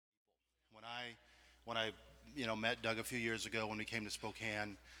when I, met Doug a few years ago when we came to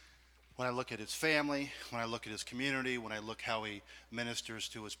Spokane. When I look at his family, when I look at his community, when I look how he ministers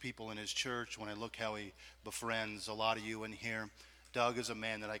to his people in his church, when I look how he befriends a lot of you in here, Doug is a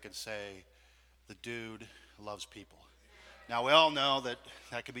man that I could say, the dude loves people. Now, we all know that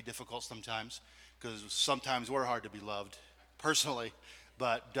can be difficult sometimes, because sometimes we're hard to be loved personally,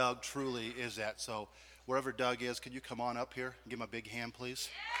 but Doug truly is that. So wherever Doug is, can you come on up here and give him a big hand, please?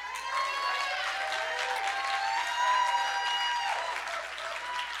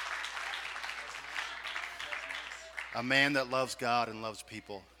 A man that loves God and loves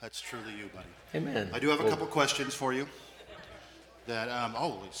people. That's truly you, buddy. Amen. I do have a couple questions for you. That,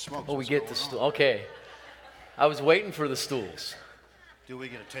 holy smokes. Oh, we get the stool. Okay. I was waiting for the stools. Do we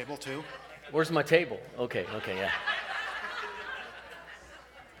get a table too? Where's my table? Okay, yeah.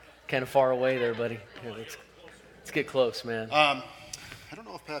 Kind of far away there, buddy. Here, let's get close, man. I don't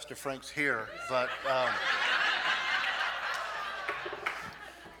know if Pastor Frank's here, but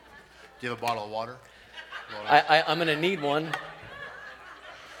do you have a bottle of water? I'm going to need one.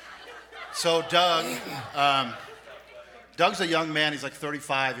 So Doug's a young man. He's like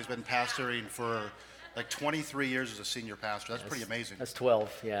 35. He's been pastoring for like 23 years as a senior pastor. That's pretty amazing. That's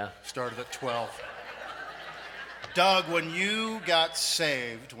 12, yeah. Started at 12. Doug, when you got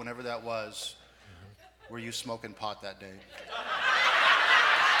saved, whenever that was, were you smoking pot that day?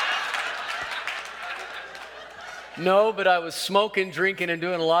 No, but I was smoking, drinking, and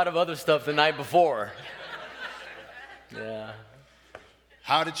doing a lot of other stuff the night before. Yeah.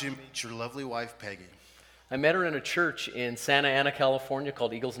 How did you meet your lovely wife, Peggy? I met her in a church in Santa Ana, California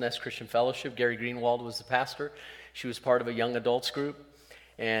called Eagles Nest Christian Fellowship. Gary Greenwald was the pastor. She was part of a young adults group.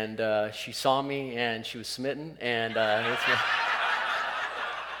 And she saw me, and she was smitten. And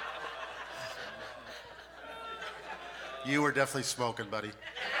you were definitely smoking, buddy.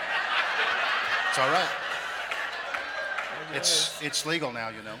 It's all right. It's legal now,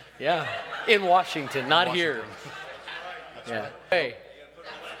 you know. Yeah, in Washington, not Washington. here. Yeah. Right. Hey.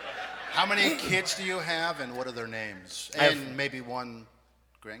 How many kids do you have, and what are their names? And maybe one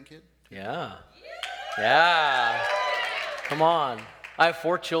grandkid? Yeah. Come on. I have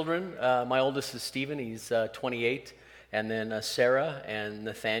 4 children. My oldest is Stephen. He's 28. And then Sarah and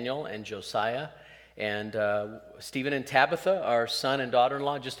Nathaniel and Josiah. And Stephen and Tabitha, our son and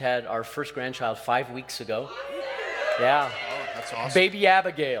daughter-in-law, just had our first grandchild 5 weeks ago. Yeah. Oh, that's awesome. Baby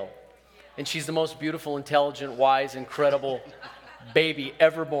Abigail. And she's the most beautiful, intelligent, wise, incredible baby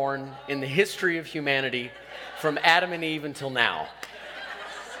ever born in the history of humanity, from Adam and Eve until now.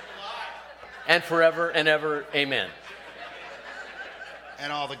 And forever and ever, amen.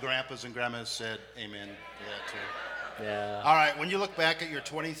 And all the grandpas and grandmas said amen to that too. Yeah. All right, when you look back at your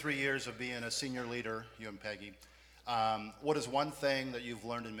 23 years of being a senior leader, you and Peggy, what is one thing that you've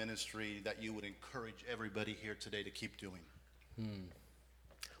learned in ministry that you would encourage everybody here today to keep doing?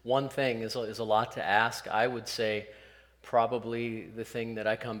 One thing is a lot to ask. I would say probably the thing that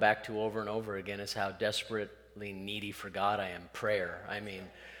I come back to over and over again is how desperately needy for God I am. Prayer. I mean,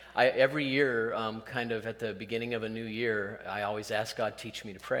 every year, kind of at the beginning of a new year, I always ask God, teach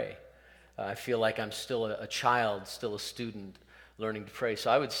me to pray. I feel like I'm still a child, still a student, learning to pray. So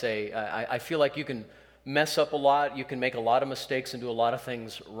I would say I feel like you can mess up a lot, you can make a lot of mistakes and do a lot of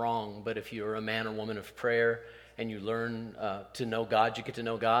things wrong, but if you're a man or woman of prayer and you learn to know God, you get to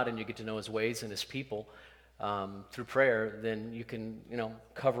know God and you get to know His ways and His people through prayer, then you can,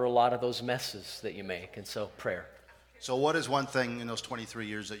 cover a lot of those messes that you make. And so prayer. So what is one thing in those 23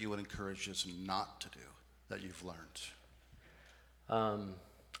 years that you would encourage us not to do that you've learned?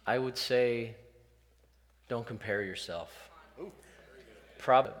 I would say don't compare yourself.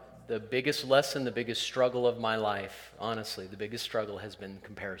 The biggest lesson, the biggest struggle of my life, honestly, the biggest struggle has been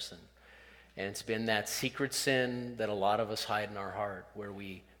comparison. And it's been that secret sin that a lot of us hide in our heart, where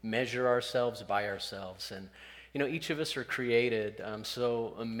we measure ourselves by ourselves. And, each of us are created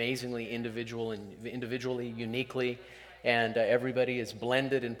so amazingly individually, uniquely, and everybody is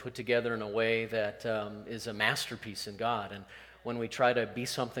blended and put together in a way that is a masterpiece in God. And when we try to be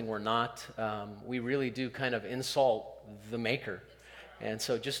something we're not, we really do kind of insult the Maker. And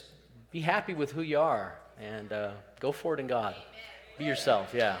so just be happy with who you are and go for it in God. Be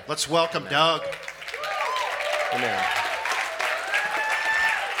yourself, yeah. Let's welcome Amen. Doug. Amen.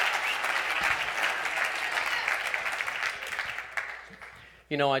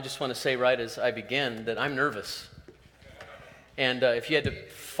 I just want to say right as I begin that I'm nervous. And if you had to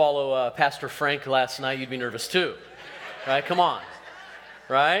follow Pastor Frank last night, you'd be nervous too. Right? Come on.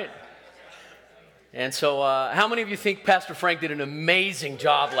 Right? And so how many of you think Pastor Frank did an amazing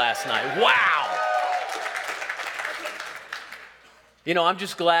job last night? Wow! You know, I'm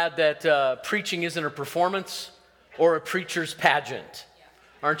just glad that preaching isn't a performance or a preacher's pageant.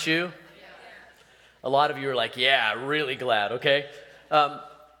 Aren't you? A lot of you are like, yeah, really glad, okay?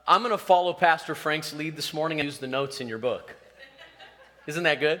 I'm going to follow Pastor Frank's lead this morning and use the notes in your book. Isn't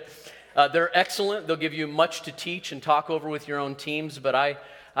that good? They're excellent. They'll give you much to teach and talk over with your own teams, but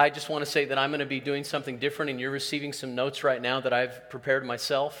I just want to say that I'm going to be doing something different, and you're receiving some notes right now that I've prepared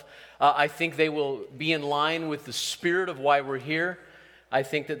myself. I think they will be in line with the spirit of why we're here. I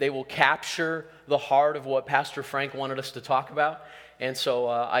think that they will capture the heart of what Pastor Frank wanted us to talk about. And so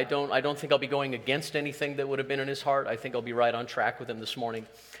I don't think I'll be going against anything that would have been in his heart. I think I'll be right on track with him this morning.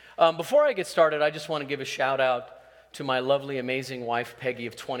 Before I get started, I just want to give a shout out to my lovely, amazing wife, Peggy,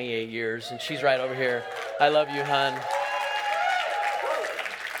 of 28 years. And she's right over here. I love you, hon.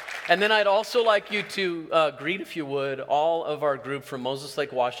 And then I'd also like you to greet, if you would, all of our group from Moses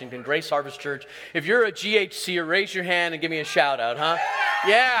Lake, Washington, Grace Harvest Church. If you're a GHCer, raise your hand and give me a shout out, huh?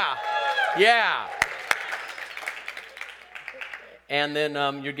 Yeah. And then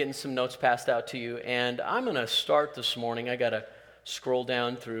you're getting some notes passed out to you. And I'm going to start this morning. I got to scroll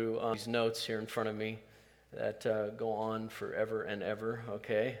down through these notes here in front of me that go on forever and ever.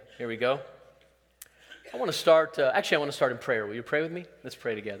 Okay, here we go. I want to start in prayer. Will you pray with me? Let's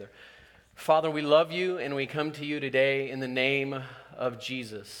pray together. Father, we love you, and we come to you today in the name of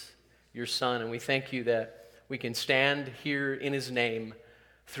Jesus, your Son. And we thank you that we can stand here in his name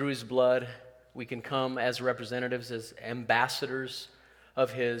through his blood. We can come as representatives, as ambassadors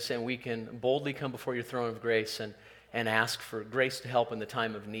of his, and we can boldly come before your throne of grace and ask for grace to help in the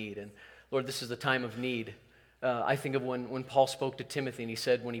time of need. And Lord, this is the time of need. I think of when Paul spoke to Timothy, and he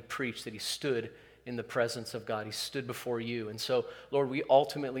said when he preached that he stood in the presence of God. He stood before you. And so, Lord, we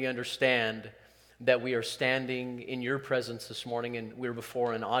ultimately understand that we are standing in your presence this morning, and we're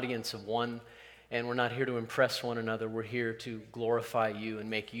before an audience of one, and we're not here to impress one another. We're here to glorify you and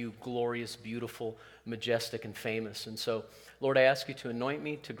make you glorious, beautiful, majestic, and famous. And so, Lord, I ask you to anoint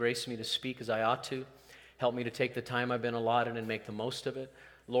me, to grace me to speak as I ought to. Help me to take the time I've been allotted and make the most of it.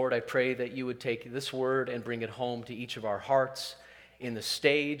 Lord, I pray that you would take this word and bring it home to each of our hearts in the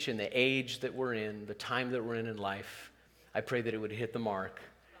stage, in the age that we're in, the time that we're in life. I pray that it would hit the mark,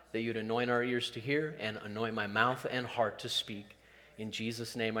 that you'd anoint our ears to hear and anoint my mouth and heart to speak. In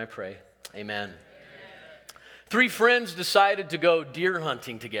Jesus' name I pray. Amen. Amen. 3 friends decided to go deer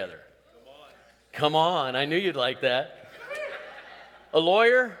hunting together. Come on, I knew you'd like that. A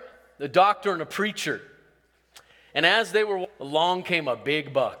lawyer, a doctor, and a preacher. And as they were along came a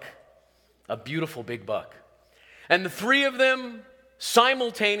big buck, a beautiful big buck. And the 3 of them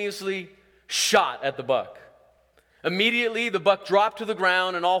simultaneously shot at the buck. Immediately, the buck dropped to the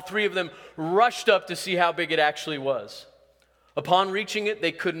ground, and all 3 of them rushed up to see how big it actually was. Upon reaching it,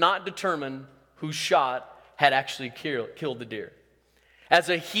 they could not determine whose shot had actually killed the deer. As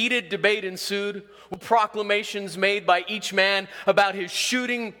a heated debate ensued, with proclamations made by each man about his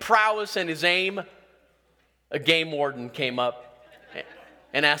shooting prowess and his aim, a game warden came up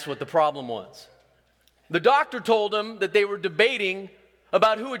and asked what the problem was. The doctor told him that they were debating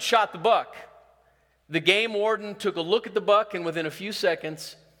about who had shot the buck. The game warden took a look at the buck, and within a few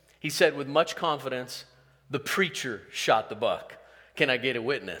seconds, he said with much confidence, "The preacher shot the buck. Can I get a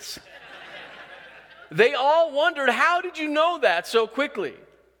witness?" They all wondered, how did you know that so quickly?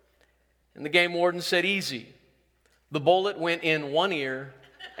 And the game warden said, easy. The bullet went in one ear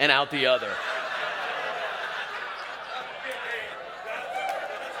and out the other.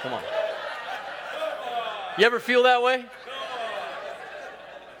 Come on. You ever feel that way?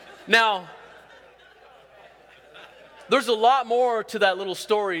 Now, there's a lot more to that little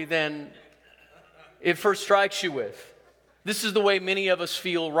story than it first strikes you with. This is the way many of us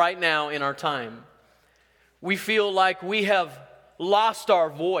feel right now in our time. We feel like we have lost our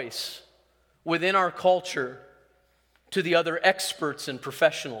voice within our culture to the other experts and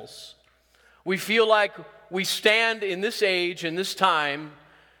professionals. We feel like we stand in this age, in this time,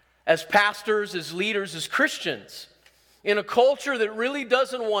 as pastors, as leaders, as Christians, in a culture that really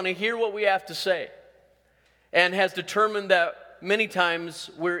doesn't want to hear what we have to say and has determined that many times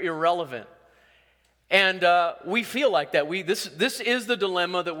we're irrelevant. And we feel like that. This is the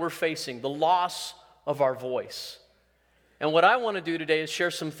dilemma that we're facing, the loss of our voice. And what I want to do today is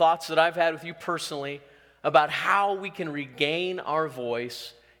share some thoughts that I've had with you personally about how we can regain our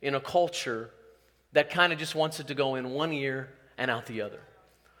voice in a culture that kind of just wants it to go in one ear and out the other.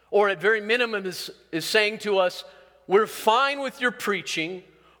 Or at very minimum is saying to us, we're fine with your preaching,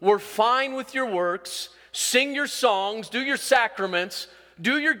 we're fine with your works, sing your songs, do your sacraments,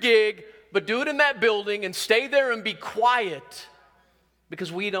 do your gig, but do it in that building and stay there and be quiet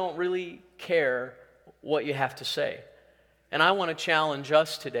because we don't really care what you have to say. And I want to challenge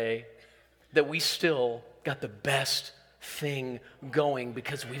us today that we still got the best thing going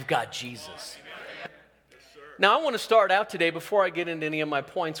because we've got Jesus. Now, I want to start out today, before I get into any of my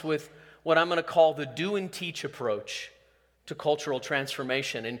points, with what I'm going to call the do and teach approach to cultural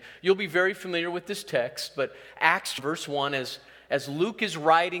transformation. And you'll be very familiar with this text, but Acts verse 1, as Luke is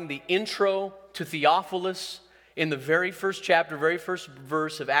writing the intro to Theophilus, in the very first chapter, very first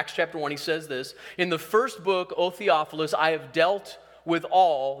verse of Acts chapter 1, he says this: "In the first book, O Theophilus, I have dealt with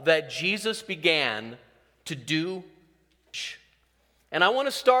all that Jesus began to do." And I want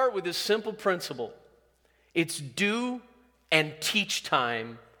to start with this simple principle. It's do and teach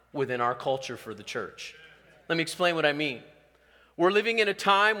time within our culture for the church. Let me explain what I mean. We're living in a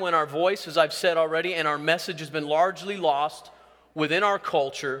time when our voice, as I've said already, and our message has been largely lost within our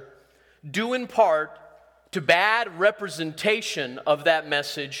culture, due in part to bad representation of that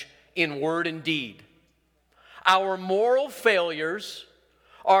message in word and deed. Our moral failures,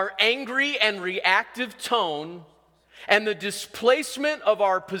 our angry and reactive tone, and the displacement of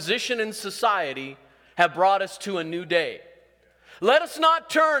our position in society have brought us to a new day. Let us not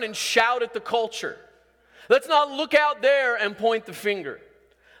turn and shout at the culture. Let's not look out there and point the finger.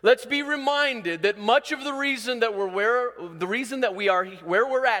 Let's be reminded that much of the reason that we are where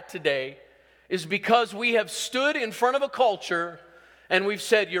we're at today is because we have stood in front of a culture and we've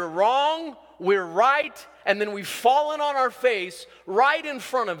said, "You're wrong, we're right," and then we've fallen on our face right in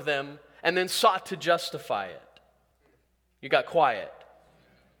front of them and then sought to justify it. You got quiet.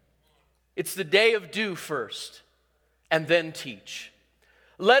 It's the day of do first and then teach.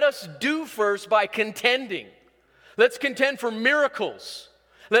 Let us do first by contending. Let's contend for miracles.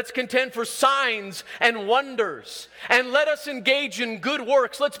 Let's contend for signs and wonders. And let us engage in good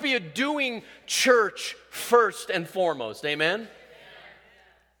works. Let's be a doing church first and foremost. Amen?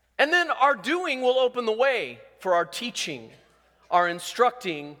 And then our doing will open the way for our teaching, our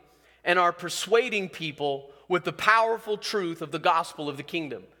instructing, and our persuading people with the powerful truth of the gospel of the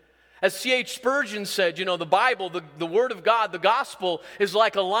kingdom. As C.H. Spurgeon said, you know, the Bible, the Word of God, the gospel is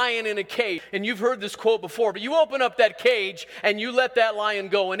like a lion in a cage. And you've heard this quote before, but you open up that cage and you let that lion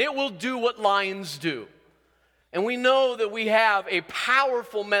go and it will do what lions do. And we know that we have a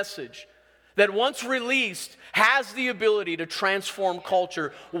powerful message that once released has the ability to transform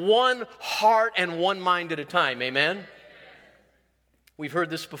culture one heart and one mind at a time. Amen? We've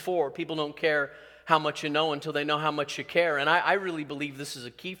heard this before. People don't care how much you know until they know how much you care. And I really believe this is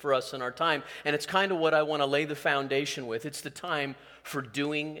a key for us in our time. And it's kind of what I want to lay the foundation with. It's the time for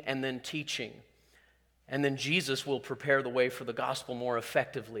doing and then teaching. And then Jesus will prepare the way for the gospel more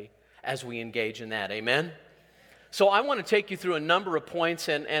effectively as we engage in that. Amen? So I want to take you through a number of points.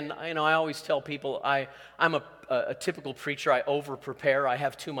 And you know, I always tell people I'm a typical preacher. I over-prepare. I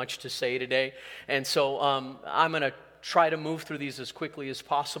have too much to say today. And so I'm going to try to move through these as quickly as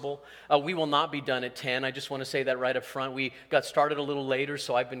possible. We will not be done at 10. I just want to say that right up front. We got started a little later,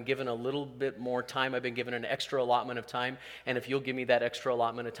 so I've been given a little bit more time. I've been given an extra allotment of time. And if you'll give me that extra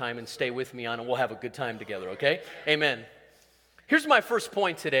allotment of time and stay with me on it, we'll have a good time together, okay? Amen. Here's my first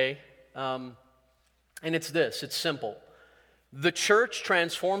point today, and it's this. It's simple. The church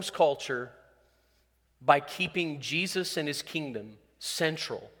transforms culture by keeping Jesus and his kingdom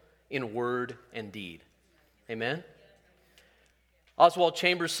central in word and deed. Amen? Oswald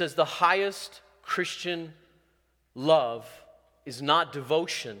Chambers says the highest Christian love is not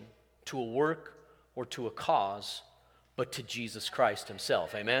devotion to a work or to a cause, but to Jesus Christ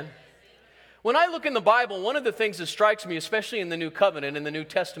himself. Amen? When I look in the Bible, one of the things that strikes me, especially in the New Covenant, in the New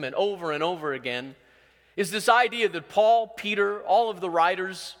Testament, over and over again, is this idea that Paul, Peter, all of the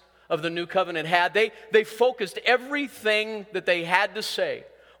writers of the New Covenant had. They focused everything that they had to say,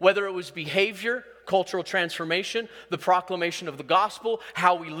 whether it was behavior, cultural transformation, the proclamation of the gospel,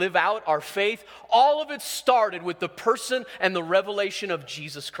 how we live out our faith, all of it started with the person and the revelation of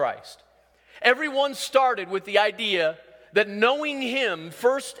Jesus Christ. Everyone started with the idea that knowing him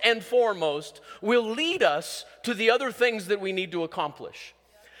first and foremost will lead us to the other things that we need to accomplish.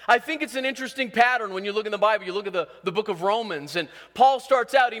 I think it's an interesting pattern when you look in the Bible. You look at the book of Romans, and Paul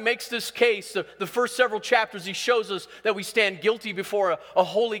starts out, he makes this case. The first several chapters, he shows us that we stand guilty before a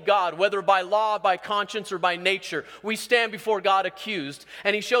holy God, whether by law, by conscience, or by nature. We stand before God accused.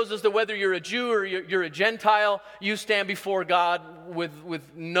 And he shows us that whether you're a Jew or you're a Gentile, you stand before God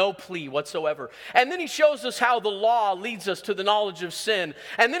with no plea whatsoever. And then he shows us how the law leads us to the knowledge of sin.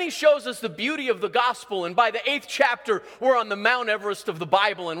 And then he shows us the beauty of the gospel. And by the 8th chapter, we're on the Mount Everest of the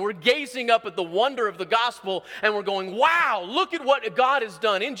Bible, and we're gazing up at the wonder of the gospel, and we're going, wow, look at what God has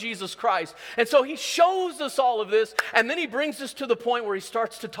done in Jesus Christ. And so he shows us all of this, and then he brings us to the point where he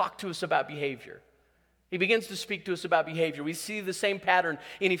starts to talk to us about behavior. He begins to speak to us about behavior. We see the same pattern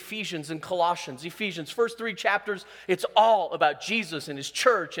in Ephesians and Colossians. Ephesians, first 3 chapters, it's all about Jesus and his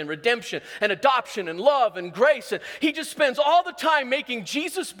church and redemption and adoption and love and grace. And he just spends all the time making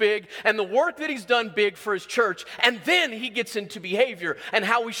Jesus big and the work that he's done big for his church. And then he gets into behavior and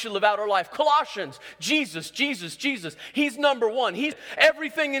how we should live out our life. Colossians, Jesus, Jesus, Jesus. He's number one.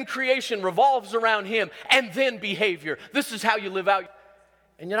 Everything in creation revolves around him. And then behavior. This is how you live out.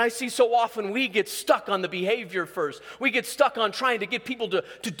 And yet I see so often we get stuck on the behavior first. We get stuck on trying to get people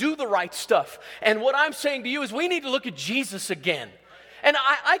to do the right stuff. And what I'm saying to you is we need to look at Jesus again. And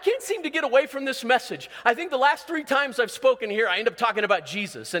I can't seem to get away from this message. I think the last 3 times I've spoken here, I end up talking about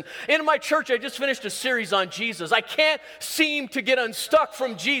Jesus. And in my church, I just finished a series on Jesus. I can't seem to get unstuck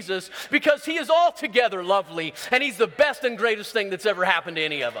from Jesus because he is altogether lovely. And he's the best and greatest thing that's ever happened to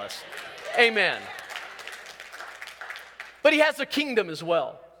any of us. Amen. But he has a kingdom as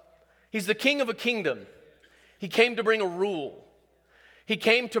well. He's the king of a kingdom. He came to bring a rule. He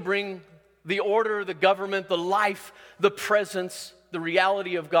came to bring the order, the government, the life, the presence, the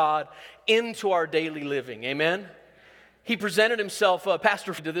reality of God into our daily living. Amen? He presented himself,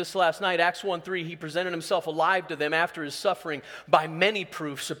 Pastor did this last night, Acts 1:3, he presented himself alive to them after his suffering by many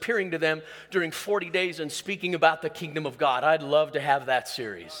proofs, appearing to them during 40 days and speaking about the kingdom of God. I'd love to have that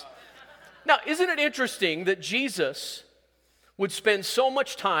series. Now, isn't it interesting that Jesus would spend so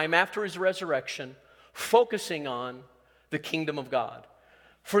much time after his resurrection focusing on the kingdom of God?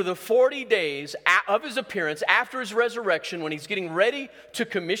 For the 40 days of his appearance after his resurrection, when he's getting ready to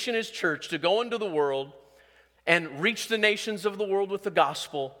commission his church to go into the world and reach the nations of the world with the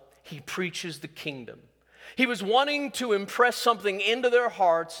gospel, he preaches the kingdom. He was wanting to impress something into their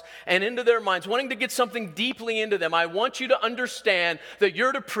hearts and into their minds, wanting to get something deeply into them. I want you to understand that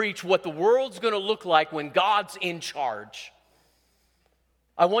you're to preach what the world's going to look like when God's in charge.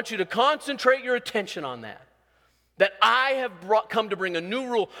 I want you to concentrate your attention on that. That I have come to bring a new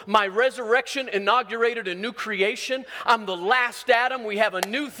rule. My resurrection inaugurated a new creation. I'm the last Adam. We have a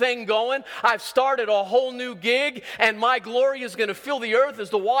new thing going. I've started a whole new gig, and my glory is going to fill the earth as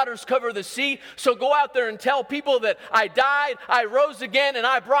the waters cover the sea. So go out there and tell people that I died, I rose again, and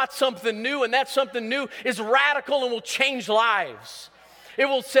I brought something new, and that something new is radical and will change lives. It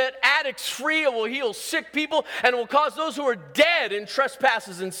will set addicts free, it will heal sick people, and it will cause those who are dead in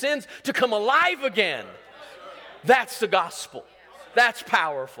trespasses and sins to come alive again. That's the gospel. That's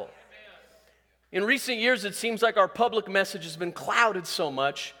powerful. In recent years, it seems like our public message has been clouded so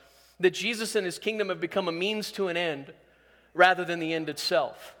much that Jesus and his kingdom have become a means to an end rather than the end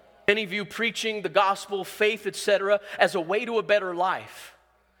itself. Many view preaching the gospel, faith, etc., as a way to a better life.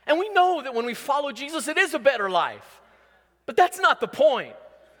 And we know that when we follow Jesus, it is a better life. But that's not the point.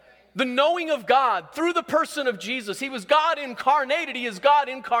 The knowing of God through the person of Jesus. He was God incarnated. He is God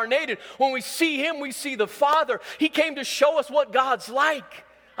incarnated. When we see him, we see the Father. He came to show us what God's like.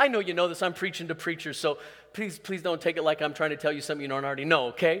 I know you know this. I'm preaching to preachers, so please don't take it like I'm trying to tell you something you don't already know,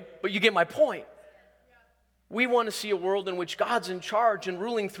 okay? But you get my point. We want to see a world in which God's in charge and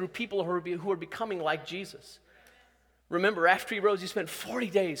ruling through people who are becoming like Jesus. Remember, after he rose, he spent 40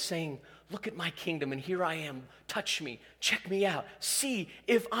 days saying, look at my kingdom, and here I am. Touch me. Check me out. See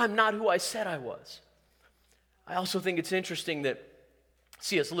if I'm not who I said I was. I also think it's interesting that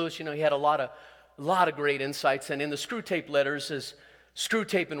C.S. Lewis, he had a lot of great insights. And in the Screwtape letters, as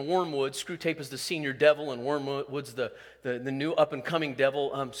Screwtape and Wormwood, Screwtape is the senior devil, and Wormwood's the new up-and-coming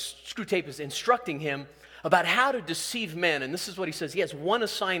devil. Screwtape is instructing him about how to deceive men. And this is what he says. He has one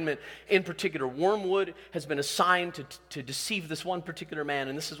assignment in particular. Wormwood has been assigned to deceive this one particular man.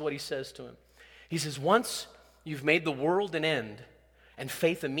 And this is what he says to him. He says, once you've made the world an end and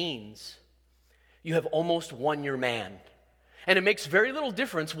faith a means, you have almost won your man. And it makes very little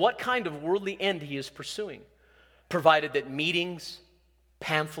difference what kind of worldly end he is pursuing, provided that meetings,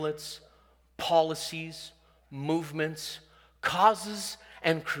 pamphlets, policies, movements, causes,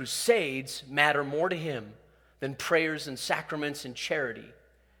 and crusades matter more to him than prayers and sacraments and charity.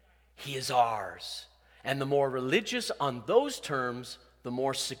 He is ours. And the more religious on those terms, the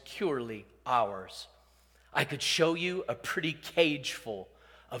more securely ours. I could show you a pretty cage full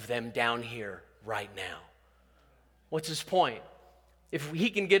of them down here right now. What's his point? If he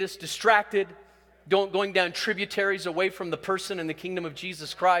can get us distracted, going down tributaries away from the person and the kingdom of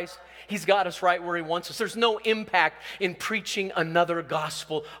Jesus Christ, he's got us right where he wants us. There's no impact in preaching another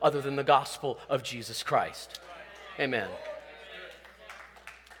gospel other than the gospel of Jesus Christ. Amen.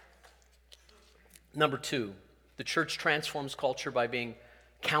 Number 2, the church transforms culture by being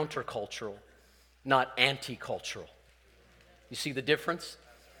countercultural, not anti-cultural. You see the difference?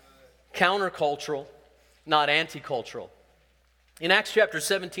 Countercultural, not anti-cultural. In Acts chapter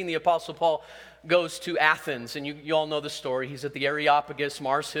 17, the Apostle Paul goes to Athens, and you all know the story. He's at the Areopagus,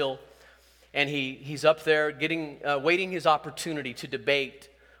 Mars Hill, and he's up there waiting his opportunity to debate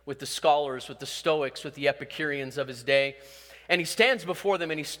with the scholars, with the Stoics, with the Epicureans of his day. And he stands before them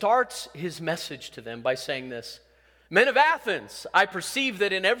and he starts his message to them by saying this: "Men of Athens, I perceive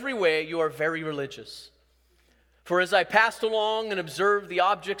that in every way you are very religious. For as I passed along and observed the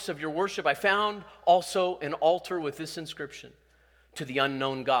objects of your worship, I found also an altar with this inscription: to the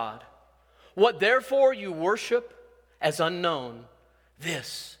unknown God. What therefore you worship as unknown,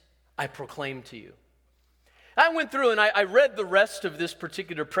 this I proclaim to you." I went through and I read the rest of this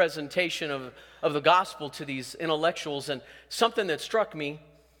particular presentation of the gospel to these intellectuals, and something that struck me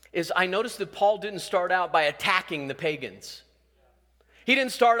is I noticed that Paul didn't start out by attacking the pagans. He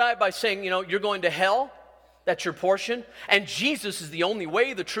didn't start out by saying, you're going to hell, that's your portion, and Jesus is the only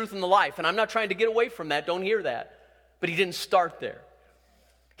way, the truth, and the life. And I'm not trying to get away from that, don't hear that. But he didn't start there.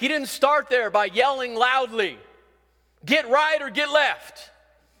 He didn't start there by yelling loudly, "Get right or get left.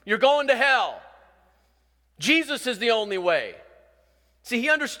 You're going to hell. Jesus is the only way." See, he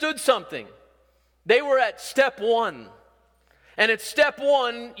understood something. They were at step 1. And at step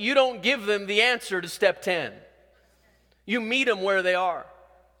 1, you don't give them the answer to step 10. You meet them where they are.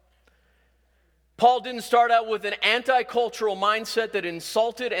 Paul didn't start out with an anti-cultural mindset that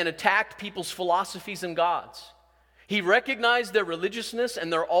insulted and attacked people's philosophies and gods. He recognized their religiousness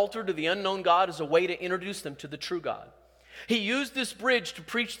and their altar to the unknown God as a way to introduce them to the true God. He used this bridge to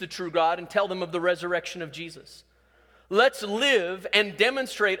preach the true God and tell them of the resurrection of Jesus. Let's live and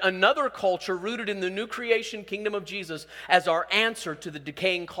demonstrate another culture rooted in the new creation kingdom of Jesus as our answer to the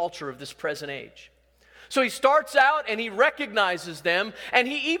decaying culture of this present age. So he starts out and he recognizes them, and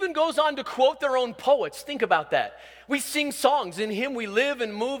he even goes on to quote their own poets. Think about that. We sing songs, "In him we live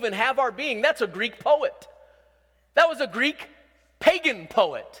and move and have our being." That's a Greek poet. That was a Greek pagan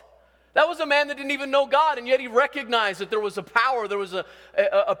poet. That was a man that didn't even know God, and yet he recognized that there was a power, there was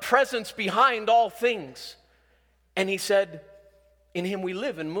a presence behind all things. And he said, "In him we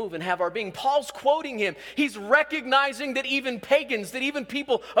live and move and have our being." Paul's quoting him. He's recognizing that even pagans, that even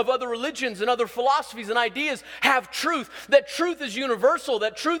people of other religions and other philosophies and ideas have truth. That truth is universal,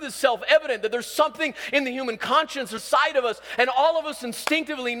 that truth is self-evident, that there's something in the human conscience inside of us, and all of us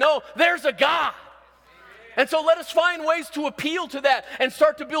instinctively know there's a God. And so let us find ways to appeal to that and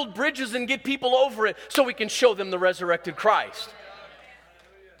start to build bridges and get people over it so we can show them the resurrected Christ.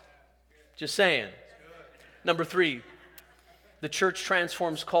 Just saying. Number 3, the church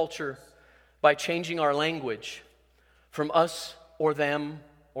transforms culture by changing our language from us or them,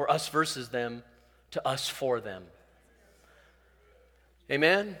 or us versus them, to us for them.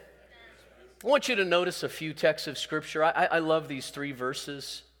 Amen? I want you to notice a few texts of Scripture. I love these 3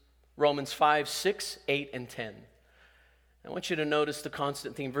 verses. Romans 5, 6, 8, and 10. I want you to notice the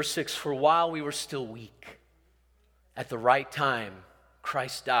constant theme. Verse 6, "For while we were still weak, at the right time,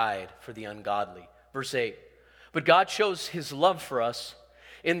 Christ died for the ungodly." Verse 8, "But God shows his love for us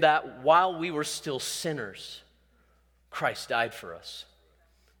in that while we were still sinners, Christ died for us."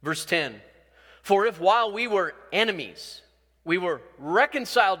 Verse 10, "For if while we were enemies, we were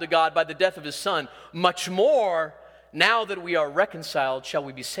reconciled to God by the death of his Son, much more, now that we are reconciled, shall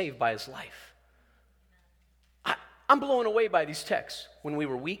we be saved by his life." I'm blown away by these texts. When we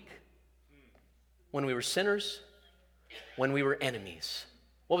were weak, when we were sinners, when we were enemies.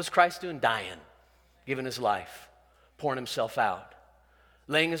 What was Christ doing? Dying, giving his life, pouring himself out,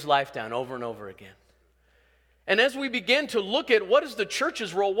 laying his life down over and over again. And as we begin to look at what is the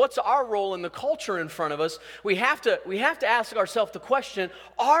church's role, what's our role in the culture in front of us, we have to ask ourselves the question,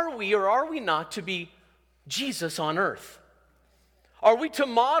 are we or are we not to be Jesus on earth? Are we to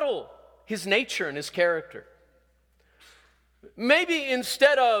model his nature and his character? Maybe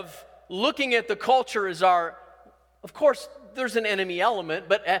instead of looking at the culture as of course there's an enemy element,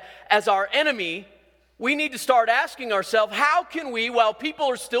 but as our enemy, we need to start asking ourselves, how can we, while people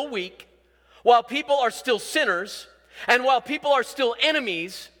are still weak, while people are still sinners, and while people are still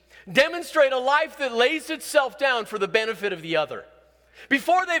enemies, demonstrate a life that lays itself down for the benefit of the other,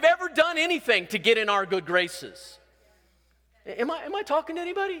 before they've ever done anything to get in our good graces? Am I talking to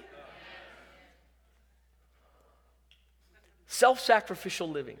anybody? Self-sacrificial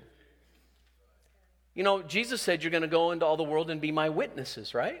living. Jesus said you're going to go into all the world and be my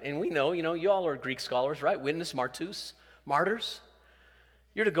witnesses, right? And we know, you all are Greek scholars, right? Witness, martus, martyrs.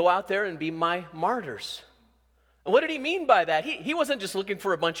 You're to go out there and be my martyrs. And what did he mean by that? He wasn't just looking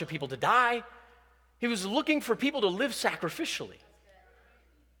for a bunch of people to die. He was looking for people to live sacrificially.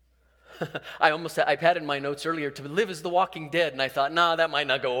 I had in my notes earlier to live as the walking dead, and I thought, that might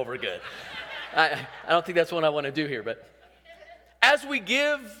not go over good. I don't think that's what I want to do here, but As we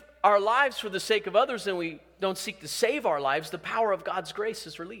give our lives for the sake of others and we don't seek to save our lives, the power of God's grace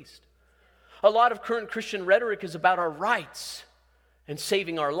is released. A lot of current Christian rhetoric is about our rights and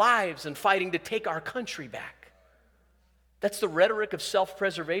saving our lives and fighting to take our country back. That's the rhetoric of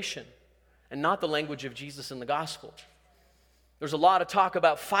self-preservation and not the language of Jesus in the gospel. There's a lot of talk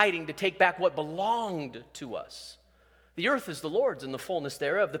about fighting to take back what belonged to us. The earth is the Lord's and the fullness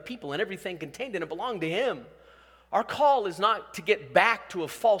thereof, the people and everything contained in it belong to Him. Our call is not to get back to a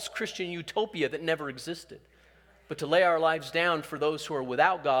false Christian utopia that never existed, but to lay our lives down for those who are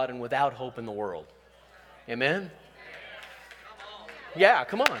without God and without hope in the world. Amen? Yeah,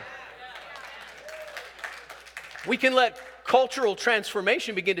 come on. We can let cultural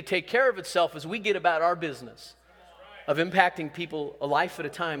transformation begin to take care of itself as we get about our business of impacting people a life at a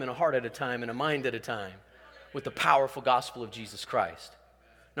time and a heart at a time and a mind at a time with the powerful gospel of Jesus Christ.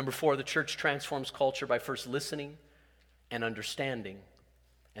 Number 4, the church transforms culture by first listening and understanding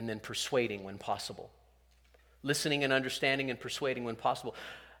and then persuading when possible. Listening and understanding and persuading when possible.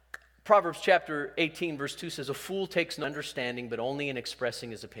 Proverbs chapter 18 verse 2 says, "A fool takes no understanding but only in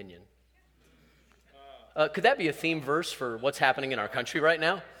expressing his opinion." Could that be a theme verse for what's happening in our country right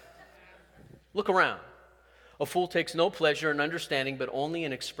now? Look around. A fool takes no pleasure in understanding but only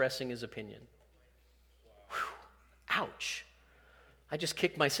in expressing his opinion. Whew. Ouch. I just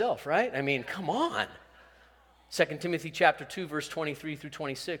kicked myself, right? I mean, come on. 2 Timothy chapter 2 verse 23 through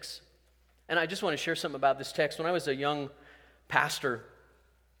 26. And I just want to share something about this text. When I was a young pastor,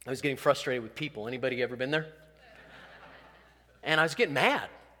 I was getting frustrated with people. Anybody ever been there? And I was getting mad.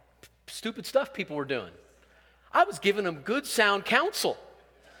 Stupid stuff people were doing. I was giving them good, sound counsel.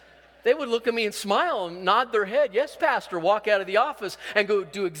 They would look at me and smile and nod their head. Yes, pastor, walk out of the office and go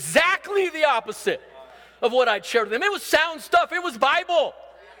do exactly the opposite of what I'd shared with them. It was sound stuff. It was Bible.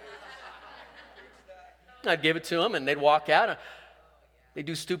 I'd give it to them and they'd walk out. They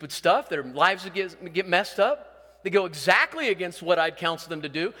do stupid stuff. Their lives would get messed up. They go exactly against what I'd counsel them to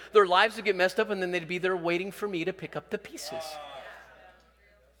do. Their lives would get messed up, and then they'd be there waiting for me to pick up the pieces.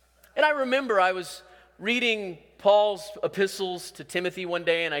 And I remember I was reading Paul's epistles to Timothy one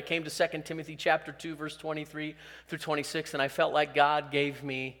day, and I came to 2 Timothy chapter 2, verse 23 through 26, and I felt like God gave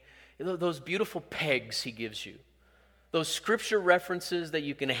me those beautiful pegs He gives you. Those scripture references that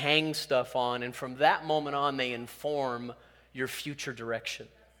you can hang stuff on, and from that moment on, they inform your future direction.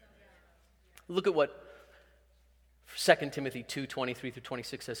 Look at what 2 Timothy 2, 23 through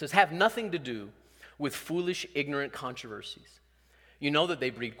 26 says. It says, "Have nothing to do with foolish, ignorant controversies. You know that they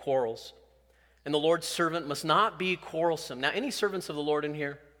breed quarrels. And the Lord's servant must not be quarrelsome." Now, any servants of the Lord in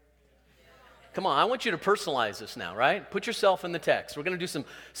here? Come on, I want you to personalize this now, right? Put yourself in the text. We're going to do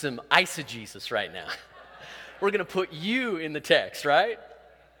some eisegesis right now. We're going to put you in the text, right?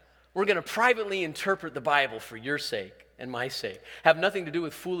 We're going to privately interpret the Bible for your sake and my sake. Have nothing to do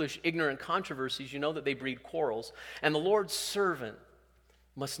with foolish, ignorant controversies. You know that they breed quarrels. And the Lord's servant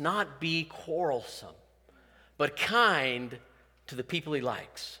must not be quarrelsome, but kind to the people he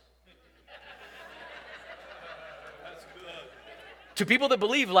likes. To people that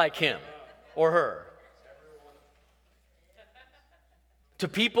believe like him or her. To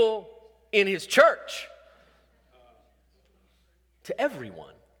people in his church. To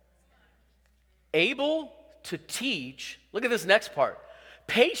everyone. Able to teach, look at this next part,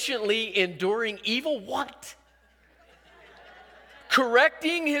 patiently enduring evil what?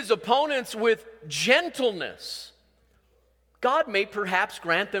 Correcting his opponents with gentleness. God may perhaps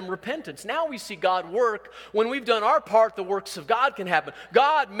grant them repentance. Now we see God work. When we've done our part, the works of God can happen.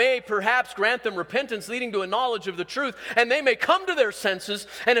 God may perhaps grant them repentance, leading to a knowledge of the truth, and they may come to their senses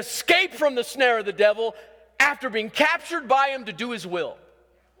and escape from the snare of the devil after being captured by him to do his will.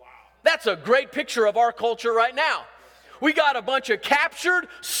 That's a great picture of our culture right now. We got a bunch of captured,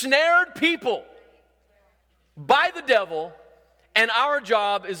 snared people by the devil, and our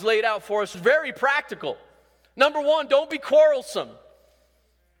job is laid out for us very practical. Number 1, don't be quarrelsome.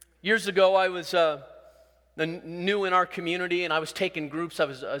 Years ago, I was new in our community, and I was taking groups. I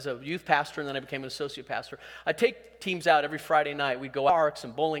was a youth pastor, and then I became an associate pastor. I'd take teams out every Friday night. We'd go out to parks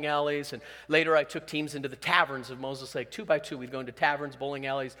and bowling alleys, and later I took teams into the taverns of Moses Lake. 2 by 2, we'd go into taverns, bowling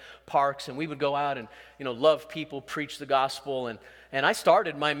alleys, parks, and we would go out and love people, preach the gospel. And I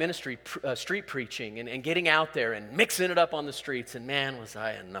started my ministry street preaching and getting out there and mixing it up on the streets, and man, was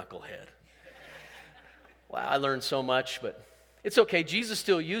I a knucklehead. Wow, I learned so much, but it's okay. Jesus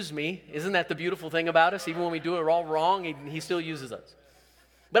still used me. Isn't that the beautiful thing about us? Even when we do it all wrong, he still uses us.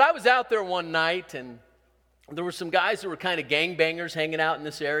 But I was out there one night, and there were some guys that were kind of gangbangers hanging out in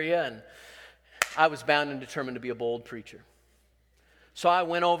this area, and I was bound and determined to be a bold preacher. So I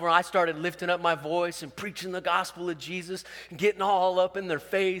went over, I started lifting up my voice and preaching the gospel of Jesus, getting all up in their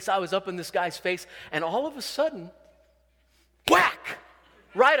face. I was up in this guy's face, and all of a sudden, whack,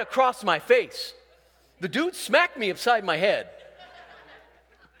 right across my face. The dude smacked me upside my head.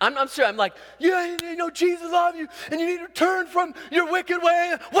 I'm serious. I'm like, yeah, you know, Jesus loves you, and you need to turn from your wicked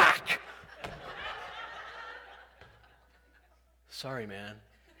way. Whack. Sorry, man.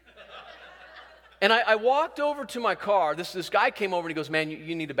 And I walked over to my car. This guy came over and he goes, man,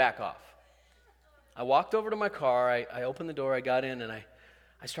 you need to back off. I walked over to my car. I opened the door. I got in and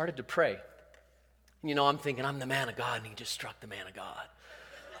I started to pray. You know, I'm thinking, I'm the man of God, and he just struck the man of God.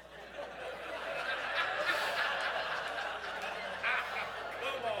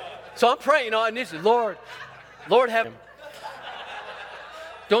 So I'm praying, you know, and this is, Lord, have him.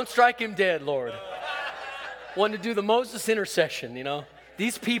 Don't strike him dead, Lord. Want to do the Moses intercession, you know.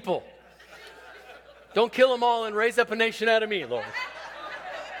 These people. Don't kill them all and raise up a nation out of me, Lord.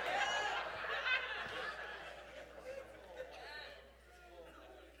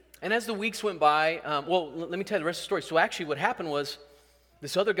 And as the weeks went by, let me tell you the rest of the story. So actually what happened was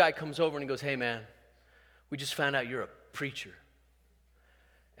this other guy comes over and he goes, hey, man, we just found out you're a preacher.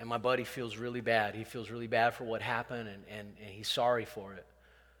 And my buddy feels really bad. He feels really bad for what happened, and he's sorry for it.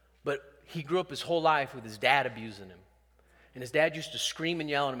 But he grew up his whole life with his dad abusing him. And his dad used to scream and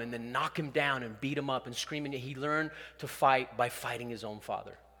yell at him and then knock him down and beat him up and scream. And he learned to fight by fighting his own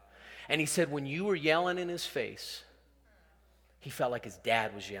father. And he said when you were yelling in his face, he felt like his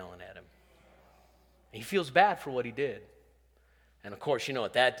dad was yelling at him. And he feels bad for what he did. And of course, you know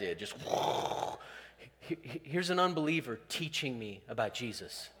what that did. Just, here's an unbeliever teaching me about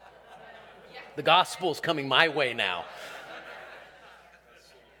Jesus. The gospel is coming my way now.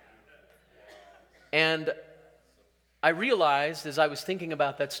 And I realized as I was thinking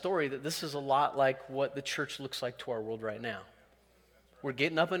about that story that this is a lot like what the church looks like to our world right now. We're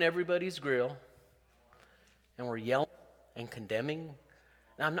getting up in everybody's grill, and we're yelling and condemning.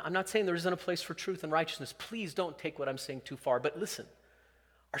 Now, I'm not saying there isn't a place for truth and righteousness. Please don't take what I'm saying too far. But listen,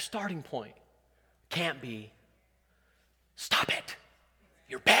 our starting point can't be, stop it.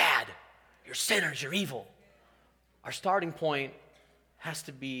 You're bad. You're sinners. You're evil. Our starting point has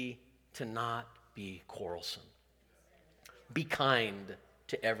to be to not be quarrelsome. Be kind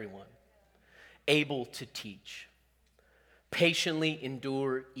to everyone, able to teach, patiently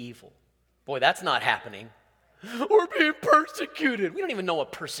endure evil. Boy, that's not happening. We're being persecuted. We don't even know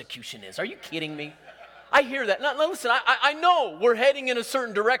what persecution is. Are you kidding me? I hear that. Now listen, I know we're heading in a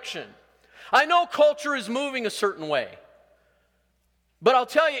certain direction. I know culture is moving a certain way. But I'll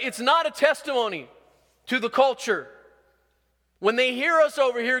tell you, it's not a testimony to the culture when they hear us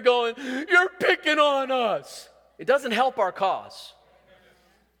over here going, you're picking on us. It doesn't help our cause.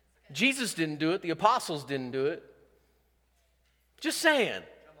 Jesus didn't do it. The apostles didn't do it. Just saying.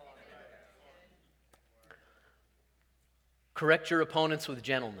 Correct your opponents with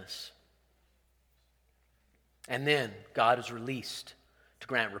gentleness. And then God is released to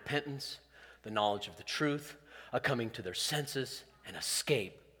grant repentance, the knowledge of the truth, a coming to their senses, and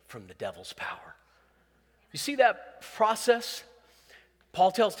escape from the devil's power. You see that process?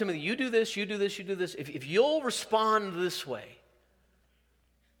 Paul tells Timothy, you do this, you do this, you do this. If you'll respond this way,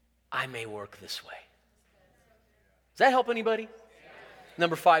 I may work this way. Does that help anybody?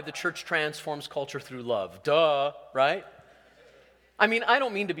 Number 5, the church transforms culture through love. Duh, right? I mean, I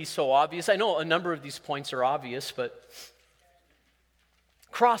don't mean to be so obvious. I know a number of these points are obvious, but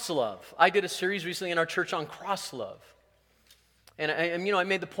cross love. I did a series recently in our church on cross love. And I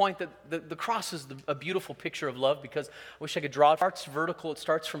made the point that the cross is a beautiful picture of love because I wish I could draw it. It starts vertical, it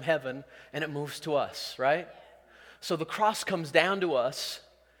starts from heaven, and it moves to us, right? So the cross comes down to us,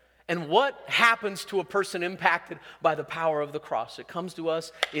 and what happens to a person impacted by the power of the cross? It comes to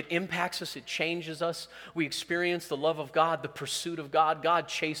us, it impacts us, it changes us. We experience the love of God, the pursuit of God. God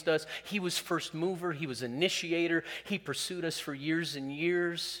chased us. He was first mover. He was initiator. He pursued us for years and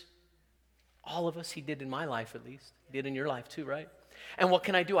years. All of us, he did in my life at least. He did in your life too, right? And what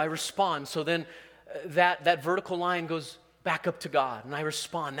can I do? I respond. So then that vertical line goes back up to God, and I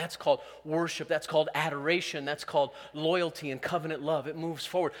respond. That's called worship. That's called adoration. That's called loyalty and covenant love. It moves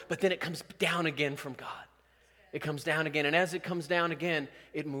forward, but then it comes down again from God. It comes down again, and as it comes down again,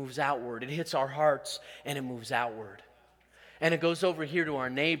 it moves outward. It hits our hearts, and it moves outward. And it goes over here to our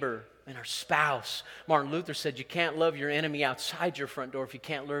neighbor and our spouse. Martin Luther said you can't love your enemy outside your front door if you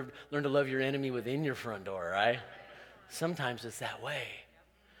can't learn to love your enemy within your front door, right? Sometimes it's that way.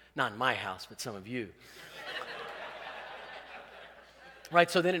 Not in my house, but some of you. Right,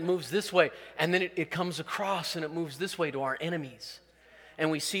 so then it moves this way, and then it comes across and it moves this way to our enemies. and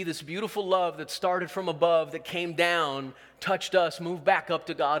we see this beautiful love that started from above, that came down, touched us, moved back up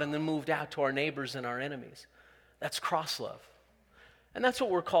to God, and then moved out to our neighbors and our enemies. That's cross love. And that's what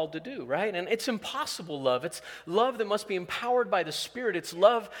we're called to do, right? And it's impossible love. It's love that must be empowered by the Spirit. It's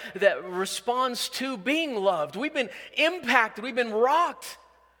love that responds to being loved. We've been impacted. We've been rocked.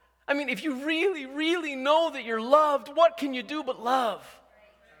 I mean, if you really, really know that you're loved, what can you do but love?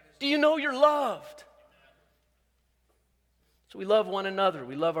 Do you know you're loved? So we love one another.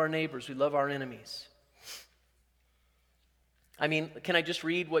 We love our neighbors. We love our enemies. I mean, can I just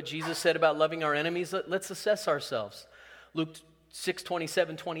read what Jesus said about loving our enemies? Let's assess ourselves. Luke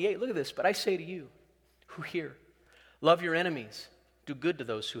 6:27-28. Look at this. But I say to you who hear, love your enemies, do good to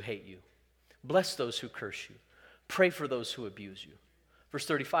those who hate you, bless those who curse you, pray for those who abuse you. Verse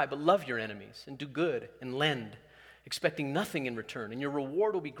 35, but love your enemies and do good and lend, expecting nothing in return, and your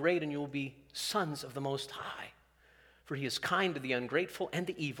reward will be great, and you will be sons of the Most High. For he is kind to the ungrateful and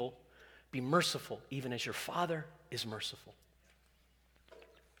the evil. Be merciful, even as your Father is merciful.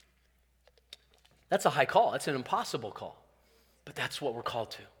 That's a high call. That's an impossible call. But that's what we're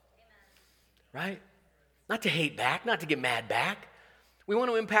called to, right? Not to hate back, not to get mad back. We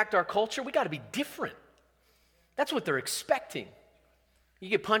want to impact our culture. We got to be different. That's what they're expecting. You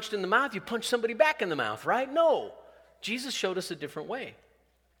get punched in the mouth, you punch somebody back in the mouth, right? No. Jesus showed us a different way.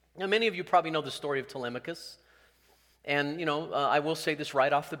 Now, many of you probably know the story of Telemachus. And, I will say this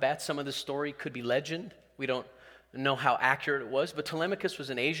right off the bat. Some of the story could be legend. We don't know how accurate it was. But Telemachus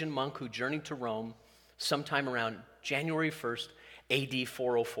was an Asian monk who journeyed to Rome sometime around January 1st, AD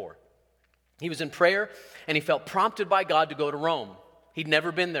 404. He was in prayer, and he felt prompted by God to go to Rome. He'd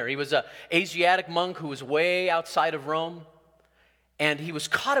never been there. He was an Asiatic monk who was way outside of Rome, and he was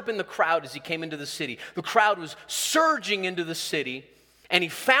caught up in the crowd as he came into the city. The crowd was surging into the city, and he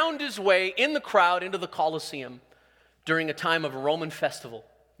found his way in the crowd into the Colosseum during a time of a Roman festival,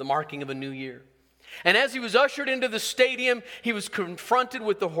 the marking of a new year. And as he was ushered into the stadium, he was confronted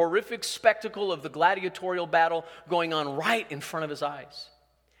with the horrific spectacle of the gladiatorial battle going on right in front of his eyes.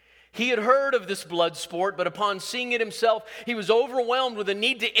 He had heard of this blood sport, but upon seeing it himself, he was overwhelmed with a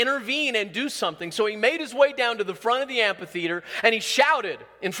need to intervene and do something. So he made his way down to the front of the amphitheater, and he shouted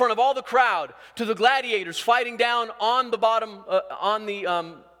in front of all the crowd to the gladiators fighting down on the bottom, on the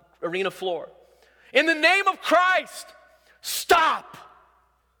arena floor, in the name of Christ, stop!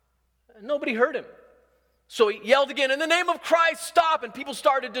 And nobody heard him. So he yelled again, in the name of Christ, stop! And people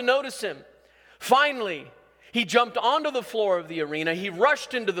started to notice him. Finally, he jumped onto the floor of the arena. He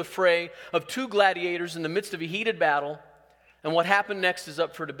rushed into the fray of two gladiators in the midst of a heated battle. And what happened next is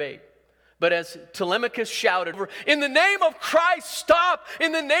up for debate. But as Telemachus shouted, in the name of Christ, stop!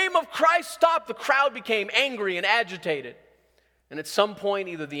 In the name of Christ, stop! The crowd became angry and agitated. And at some point,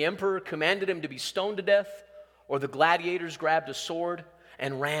 either the emperor commanded him to be stoned to death, or the gladiators grabbed a sword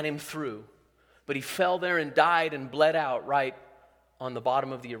and ran him through. But he fell there and died and bled out right on the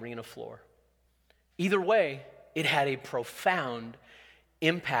bottom of the arena floor. Either way, it had a profound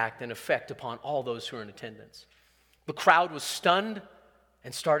impact and effect upon all those who were in attendance. The crowd was stunned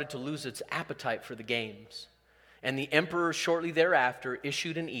and started to lose its appetite for the games. And the emperor shortly thereafter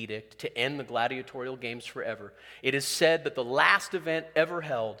issued an edict to end the gladiatorial games forever. It is said that the last event ever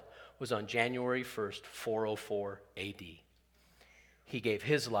held was on January 1st, 404 AD. He gave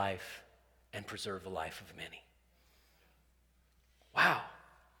his life and preserved the life of many. Wow,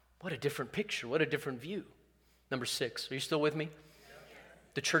 what a different picture, what a different view. Number 6, are you still with me?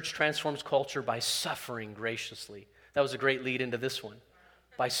 The church transforms culture by suffering graciously. That was a great lead into this one.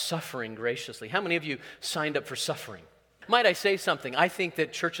 By suffering graciously. How many of you signed up for suffering? Might I say something? I think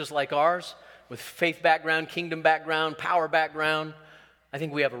that churches like ours, with faith background, kingdom background, power background, I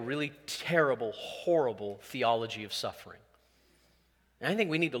think we have a really terrible, horrible theology of suffering. And I think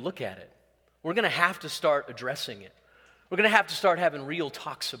we need to look at it. We're going to have to start addressing it. We're going to have to start having real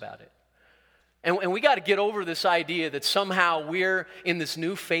talks about it. And we got to get over this idea that somehow we're in this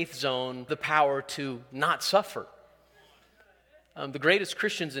new faith zone, the power to not suffer. The greatest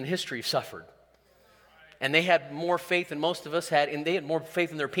Christians in history suffered. And they had more faith than most of us had, and they had more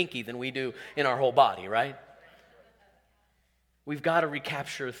faith in their pinky than we do in our whole body, right? We've got to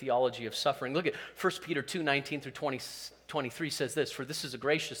recapture a theology of suffering. Look at 1 Peter 2:19-23 says this, for this is a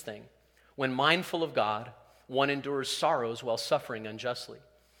gracious thing. When mindful of God, one endures sorrows while suffering unjustly.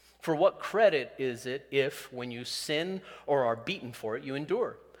 For what credit is it if, when you sin or are beaten for it, you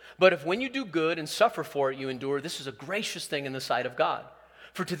endure? But if when you do good and suffer for it, you endure, this is a gracious thing in the sight of God.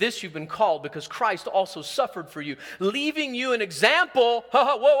 For to this you've been called, because Christ also suffered for you, leaving you an example,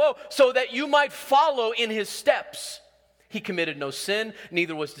 so that you might follow in his steps. He committed no sin,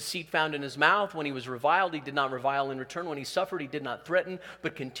 neither was deceit found in his mouth. When he was reviled, he did not revile in return. When he suffered, he did not threaten,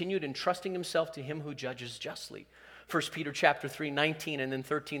 but continued entrusting himself to him who judges justly. 1 Peter chapter 3, 19 and then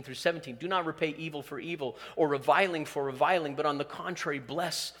 13 through 17. Do not repay evil for evil or reviling for reviling, but on the contrary,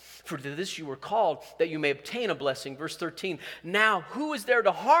 bless. For to this you were called, that you may obtain a blessing. Verse 13. Now, who is there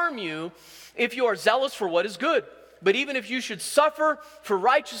to harm you if you are zealous for what is good? But even if you should suffer for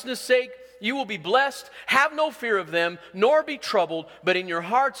righteousness' sake, you will be blessed. Have no fear of them, nor be troubled, but in your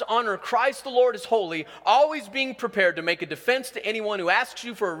hearts honor Christ the Lord as holy, always being prepared to make a defense to anyone who asks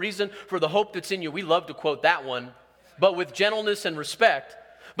you for a reason for the hope that's in you. We love to quote that one, but with gentleness and respect.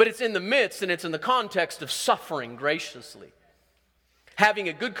 But it's in the midst and it's in the context of suffering graciously. Having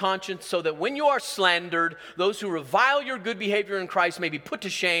a good conscience, so that when you are slandered, those who revile your good behavior in Christ may be put to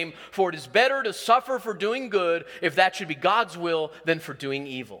shame. For it is better to suffer for doing good, if that should be God's will, than for doing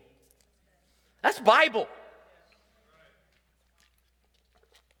evil. That's Bible.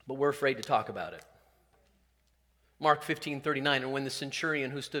 But we're afraid to talk about it. Mark 15:39, and when the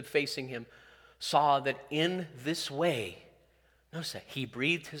centurion who stood facing him saw that in this way, notice that, he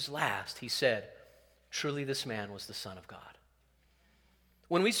breathed his last, he said, truly this man was the Son of God.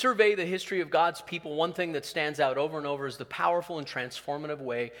 When we survey the history of God's people, one thing that stands out over and over is the powerful and transformative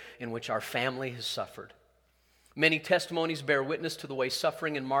way in which our family has suffered. Many testimonies bear witness to the way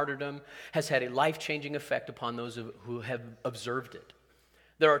suffering and martyrdom has had a life-changing effect upon those who have observed it.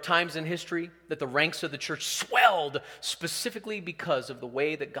 There are times in history that the ranks of the church swelled specifically because of the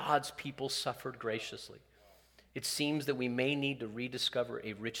way that God's people suffered graciously. It seems that we may need to rediscover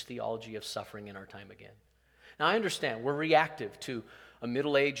a rich theology of suffering in our time again. Now, I understand we're reactive to a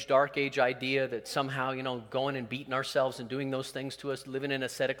middle-age, dark-age idea that somehow, going and beating ourselves and doing those things to us, living an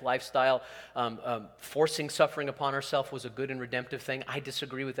ascetic lifestyle, forcing suffering upon ourselves was a good and redemptive thing. I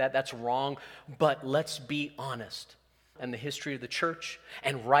disagree with that. That's wrong. But let's be honest. And the history of the church,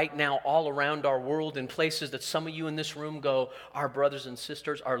 and right now all around our world, in places that some of you in this room go, our brothers and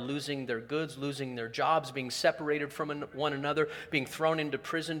sisters are losing their goods, losing their jobs, being separated from one another, being thrown into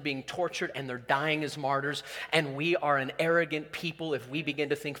prison, being tortured, and they're dying as martyrs. And we are an arrogant people if we begin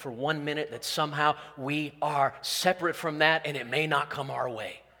to think for 1 minute that somehow we are separate from that and it may not come our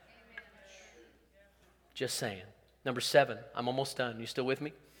way. Just saying. Number 7, I'm almost done. You still with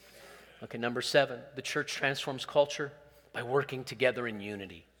me? Okay, number 7, the church transforms culture by working together in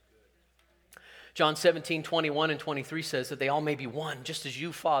unity. John 17:21 and 23 says that they all may be one, just as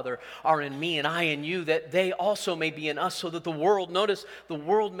you, Father, are in me and I in you, that they also may be in us, so that the world, notice, the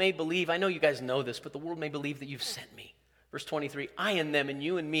world may believe, I know you guys know this, but the world may believe that you've sent me. Verse 23, I in them and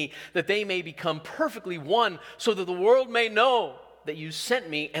you in me, that they may become perfectly one, so that the world may know that you sent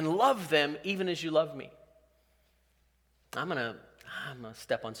me and love them even as you love me. I'm gonna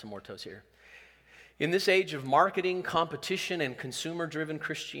step on some more toes here. In this age of marketing, competition, and consumer-driven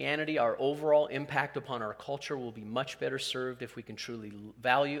Christianity, our overall impact upon our culture will be much better served if we can truly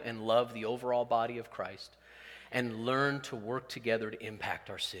value and love the overall body of Christ and learn to work together to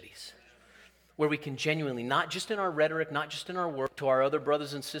impact our cities. Where we can genuinely, not just in our rhetoric, not just in our work, to our other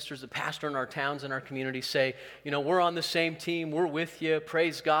brothers and sisters that pastor in our towns and our communities say, we're on the same team, we're with you,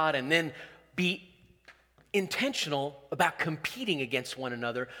 praise God, and then be intentional about competing against one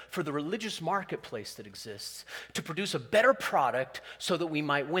another for the religious marketplace that exists to produce a better product so that we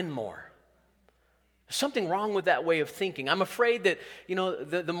might win more. There's something wrong with that way of thinking. I'm afraid that,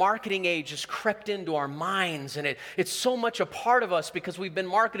 the marketing age has crept into our minds, and it's so much a part of us because we've been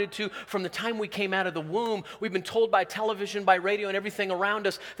marketed to from the time we came out of the womb. We've been told by television, by radio, and everything around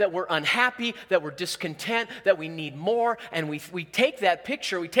us that we're unhappy, that we're discontent, that we need more, and we take that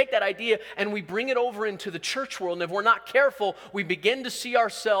picture, we take that idea, and we bring it over into the church world, and if we're not careful, we begin to see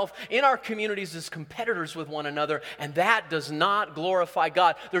ourselves in our communities as competitors with one another, and that does not glorify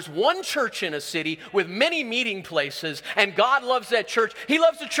God. There's one church in a city with many meeting places, and God loves that church. He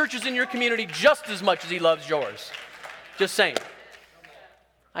loves the churches in your community just as much as He loves yours. Just saying.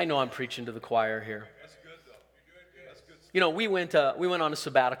 I know I'm preaching to the choir here. That's good, though. You're doing good. That's good. We went on a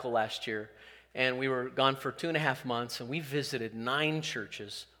sabbatical last year, and we were gone for 2.5 months, and we visited 9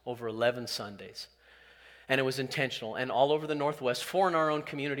 churches over 11 Sundays. And it was intentional, and all over the Northwest, 4 in our own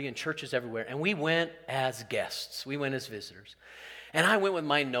community and churches everywhere. And we went as guests. We went as visitors. And I went with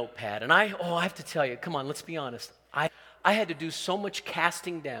my notepad, and I have to tell you, come on, let's be honest. I had to do so much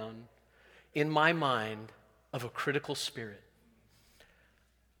casting down in my mind of a critical spirit.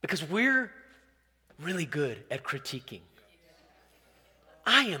 Because we're really good at critiquing.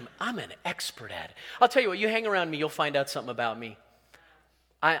 I'm an expert at it. I'll tell you what, you hang around me, you'll find out something about me.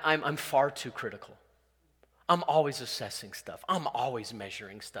 I'm far too critical. I'm always assessing stuff. I'm always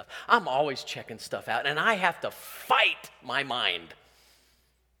measuring stuff. I'm always checking stuff out, and I have to fight my mind.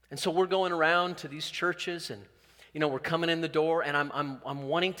 And so we're going around to these churches, and we're coming in the door, and I'm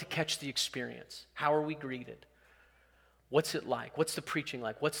wanting to catch the experience. How are we greeted? What's it like? What's the preaching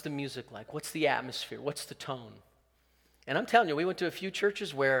like? What's the music like? What's the atmosphere? What's the tone? And I'm telling you, we went to a few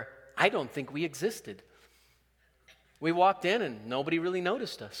churches where I don't think we existed. We walked in and nobody really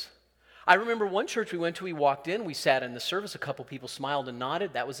noticed us. I remember one church we went to, we walked in, we sat in the service, a couple people smiled and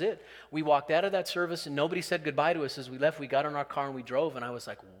nodded, that was it. We walked out of that service and nobody said goodbye to us as we left. We got in our car and we drove, and I was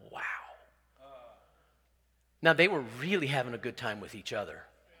like, wow. Now, they were really having a good time with each other.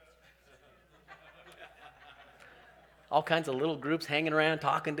 All kinds of little groups hanging around,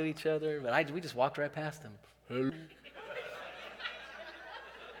 talking to each other, but we just walked right past them. Hello.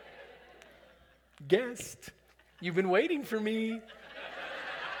 Guest, you've been waiting for me.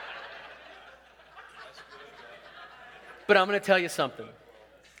 But I'm going to tell you something.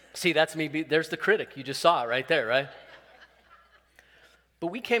 See, that's me. There's the critic. You just saw it right there, right? But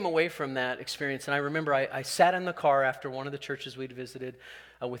we came away from that experience, and I remember I sat in the car after one of the churches we'd visited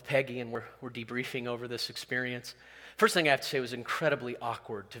with Peggy, and we're debriefing over this experience. First thing I have to say, it was incredibly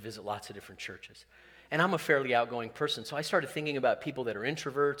awkward to visit lots of different churches. And I'm a fairly outgoing person, so I started thinking about people that are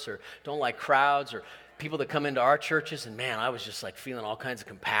introverts or don't like crowds, or people that come into our churches, and man, I was just like feeling all kinds of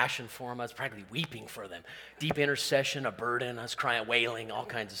compassion for them. I was practically weeping for them. Deep intercession, a burden, I was crying, wailing, all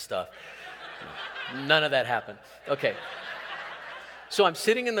kinds of stuff. None of that happened. Okay. So I'm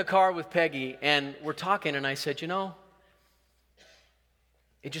sitting in the car with Peggy, and we're talking, and I said,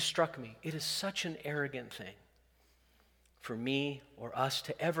 it just struck me. It is such an arrogant thing for me or us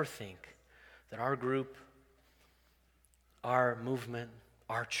to ever think that our group, our movement,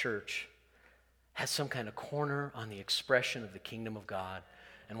 our church has some kind of corner on the expression of the kingdom of God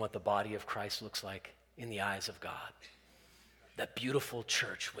and what the body of Christ looks like in the eyes of God. That beautiful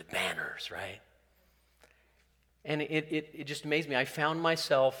church with banners, right? And it just amazed me. I found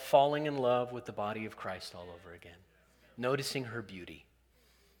myself falling in love with the body of Christ all over again, noticing her beauty.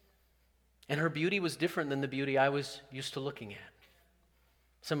 And her beauty was different than the beauty I was used to looking at.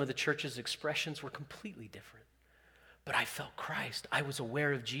 Some of the church's expressions were completely different. But I felt Christ. I was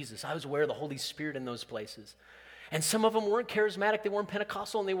aware of Jesus. I was aware of the Holy Spirit in those places. And some of them weren't charismatic, they weren't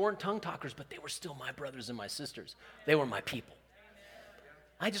Pentecostal, and they weren't tongue talkers, but they were still my brothers and my sisters. They were my people.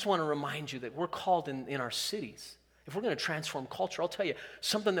 I just want to remind you that we're called in our cities. If we're going to transform culture, I'll tell you,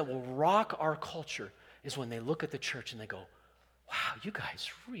 something that will rock our culture is when they look at the church and they go, wow, you guys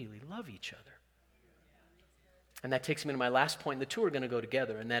really love each other. And that takes me to my last point. The two are going to go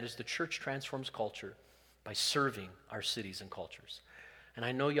together, and that is the church transforms culture by serving our cities and cultures. And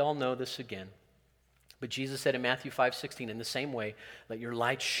I know y'all know this again, but Jesus said in Matthew 5:16, in the same way, let your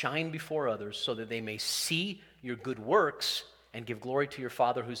light shine before others so that they may see your good works and give glory to your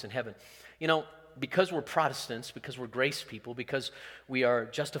Father who's in heaven. Because we're Protestants, because we're grace people, because we are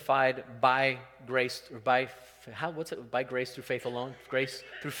justified by grace, or by grace through faith alone? Grace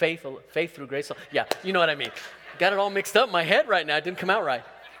through faith through grace alone? Yeah, you know what I mean. Got it all mixed up in my head right now. It didn't come out right.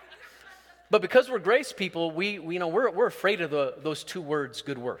 But because we're grace people, we're afraid of those two words,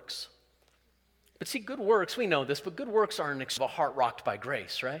 good works. But see, good works, we know this, but good works aren't a heart rocked by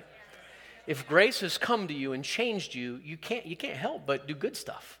grace, right? If grace has come to you and changed you, you can't help but do good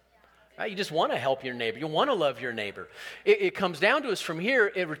stuff. Right? You just want to help your neighbor. You want to love your neighbor. It comes down to us from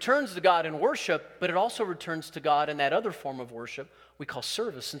here. It returns to God in worship, but it also returns to God in that other form of worship we call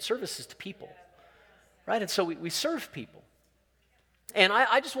service, and service is to people. Right? And so we serve people. And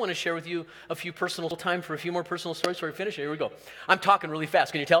I just want to share with you a few more personal stories before we finish. Here we go. I'm talking really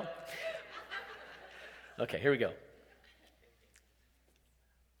fast. Can you tell? Okay, here we go.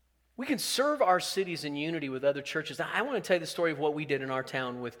 We can serve our cities in unity with other churches. Now, I want to tell you the story of what we did in our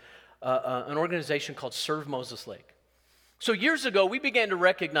town with an organization called Serve Moses Lake. So years ago, we began to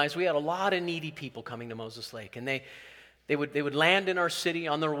recognize we had a lot of needy people coming to Moses Lake, and they would land in our city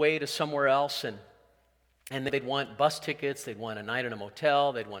on their way to somewhere else, and they'd want bus tickets, they'd want a night in a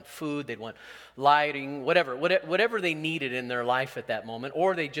motel, they'd want food, they'd want lighting, whatever they needed in their life at that moment,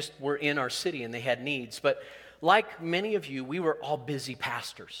 or they just were in our city and they had needs. But like many of you, we were all busy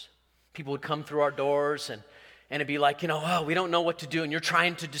pastors. People would come through our doors and it'd be like, we don't know what to do. And you're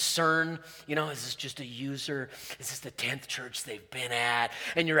trying to discern, is this just a user? Is this the 10th church they've been at?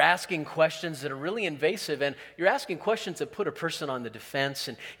 And you're asking questions that are really invasive. And you're asking questions that put a person on the defense.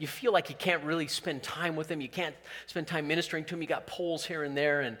 And you feel like you can't really spend time with them. You can't spend time ministering to them. You got polls here and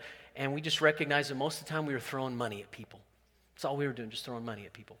there. And we just recognized that most of the time we were throwing money at people. That's all we were doing, just throwing money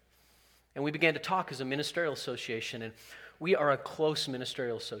at people. And we began to talk as a ministerial association. And We are a close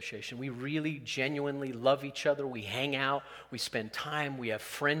ministerial association. We really genuinely love each other. We hang out, we spend time, we have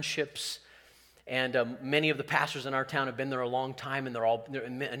friendships. And many of the pastors in our town have been there a long time, and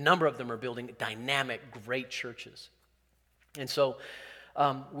a number of them are building dynamic, great churches. And so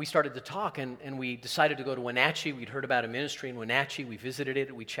we started to talk, and we decided to go to Wenatchee. We'd heard about a ministry in Wenatchee. We visited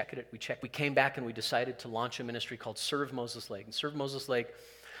it. We checked it. We came back, and we decided to launch a ministry called Serve Moses Lake. And Serve Moses Lake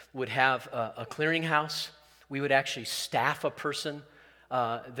would have a clearinghouse. We would actually staff a person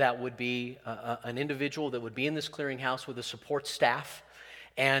that would be an individual that would be in this clearinghouse with a support staff.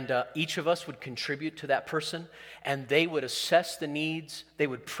 And each of us would contribute to that person, and they would assess the needs. They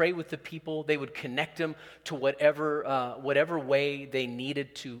would pray with the people. They would connect them to whatever way they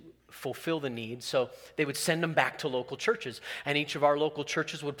needed to fulfill the need. So they would send them back to local churches, and each of our local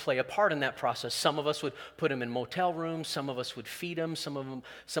churches would play a part in that process. Some of us would put them in motel rooms. Some of us would feed them.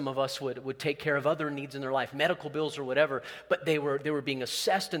 Some of us would take care of other needs in their life, medical bills or whatever. But they were being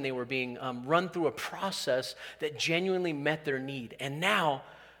assessed, and they were being run through a process that genuinely met their need. And now,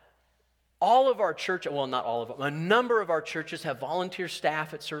 all of our churches, well, not all of them, a number of our churches have volunteer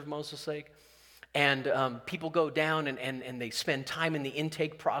staff at Serve Moses Lake. And people go down and they spend time in the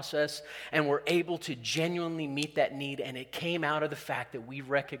intake process, and we're able to genuinely meet that need. And it came out of the fact that we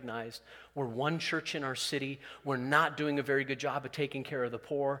recognized we're one church in our city. We're not doing a very good job of taking care of the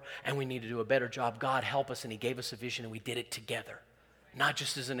poor, and we need to do a better job. God help us, and He gave us a vision, and we did it together, not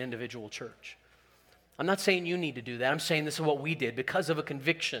just as an individual church. I'm not saying you need to do that. I'm saying this is what we did because of a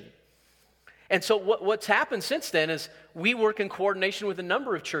conviction. And so what's happened since then is we work in coordination with a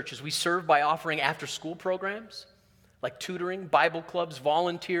number of churches. We serve by offering after-school programs like tutoring, Bible clubs,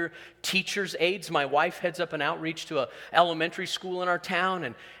 volunteer teachers' aides. My wife heads up an outreach to an elementary school in our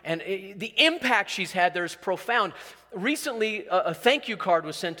town, and the impact she's had there is profound. Recently, a thank you card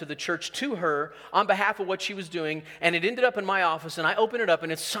was sent to the church to her on behalf of what she was doing, and it ended up in my office, and I opened it up,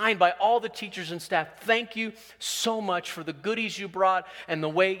 and it's signed by all the teachers and staff. Thank you so much for the goodies you brought and the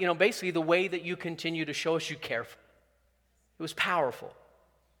way, basically the way that you continue to show us you care. It was powerful.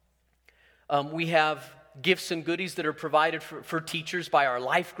 We have gifts and goodies that are provided for teachers by our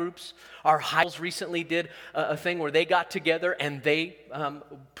life groups. Our high schools recently did a thing where they got together and they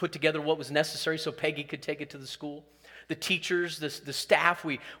put together what was necessary so Peggy could take it to the school. The teachers, the staff,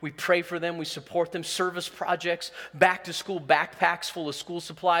 we pray for them, we support them. Service projects, back to school backpacks full of school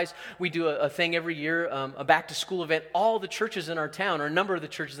supplies. We do a thing every year, a back to school event. All the churches in our town, or a number of the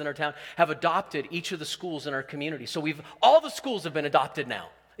churches in our town, have adopted each of the schools in our community. So all the schools have been adopted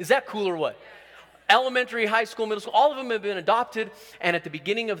now. Is that cool or what? Elementary, high school, middle school, all of them have been adopted. And at the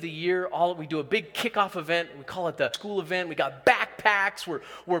beginning of the year, we do a big kickoff event. We call it the school event. We got backpacks.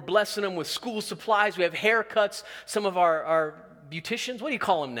 We're blessing them with school supplies. We have haircuts. Some of our beauticians, what do you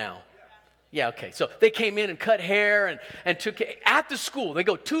call them now? Yeah, okay. So they came in and cut hair and took at the school. They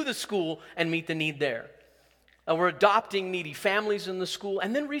go to the school and meet the need there. We're adopting needy families in the school.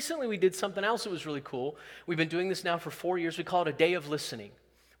 And then recently we did something else that was really cool. We've been doing this now for 4 years. We call it a day of listening.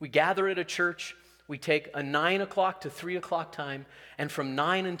 We gather at a church. We take a 9 o'clock to 3 o'clock time, and from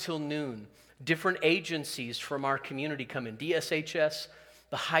 9 until noon, different agencies from our community come in. DSHS,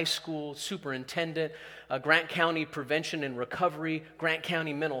 the high school superintendent, Grant County Prevention and Recovery, Grant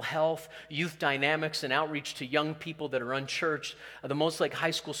County Mental Health, Youth Dynamics and Outreach to young people that are unchurched, the Most Lake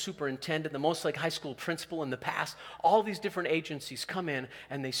High School superintendent, the Most Lake High School principal in the past. All these different agencies come in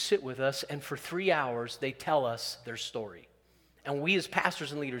and they sit with us, and for 3 hours they tell us their story. And we as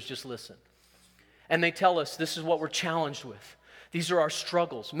pastors and leaders just listen. And they tell us, this is what we're challenged with. These are our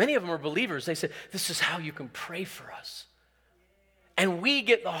struggles. Many of them are believers. They say, this is how you can pray for us. And we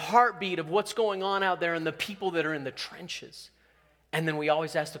get the heartbeat of what's going on out there and the people that are in the trenches. And then we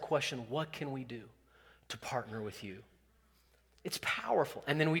always ask the question, what can we do to partner with you? It's powerful.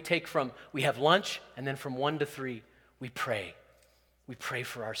 And then we have lunch, and then from 1 to 3, we pray. We pray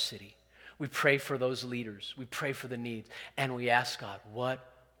for our city. We pray for those leaders. We pray for the needs. And we ask God, what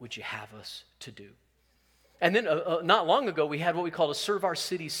would you have us to do? And then not long ago, we had what we call a Serve Our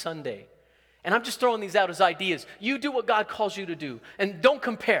City Sunday. And I'm just throwing these out as ideas. You do what God calls you to do. And don't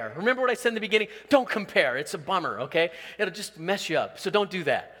compare. Remember what I said in the beginning? Don't compare. It's a bummer, okay? It'll just mess you up. So don't do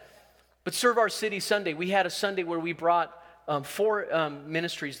that. But Serve Our City Sunday, we had a Sunday where we brought 4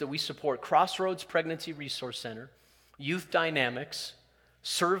 ministries that we support. Crossroads Pregnancy Resource Center, Youth Dynamics,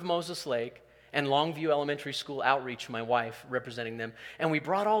 Serve Moses Lake, and Longview Elementary School Outreach, my wife representing them. And we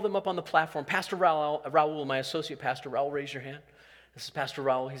brought all of them up on the platform. Pastor Raul, my associate pastor, Raul, raise your hand. This is Pastor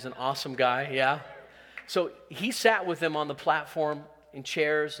Raul. He's an awesome guy, yeah. So he sat with them on the platform in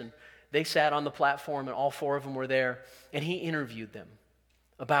chairs, and they sat on the platform, and all 4 of them were there, and he interviewed them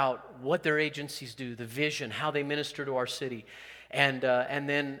about what their agencies do, the vision, how they minister to our city. And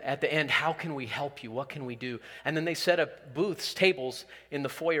then at the end, how can we help you? What can we do? And then they set up booths, tables in the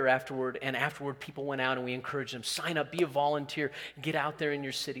foyer afterward. And afterward, people went out and we encouraged them, sign up, be a volunteer, get out there in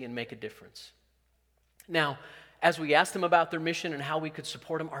your city and make a difference. Now, as we asked them about their mission and how we could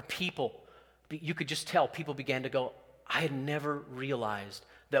support them, our people, you could just tell people began to go, I had never realized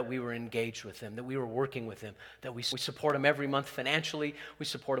that we were engaged with them, that we were working with them, that we support them every month financially, we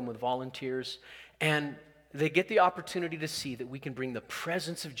support them with volunteers, and they get the opportunity to see that we can bring the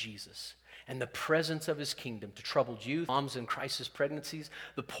presence of Jesus and the presence of his kingdom to troubled youth, moms in crisis pregnancies,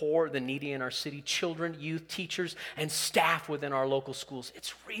 the poor, the needy in our city, children, youth, teachers, and staff within our local schools.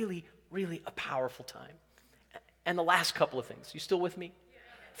 It's really, really a powerful time. And the last couple of things. You still with me?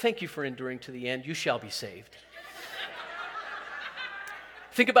 Thank you for enduring to the end. You shall be saved.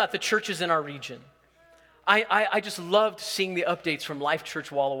 Think about the churches in our region. I just loved seeing the updates from Life Church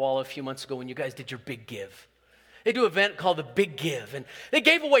Walla Walla a few months ago when you guys did your Big Give. They do an event called the Big Give, and they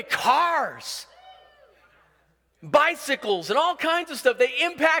gave away cars, bicycles, and all kinds of stuff. They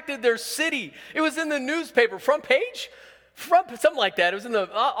impacted their city. It was in the newspaper, front page, something like that. It was in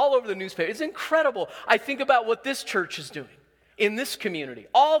all over the newspaper. It's incredible. I think about what this church is doing in this community,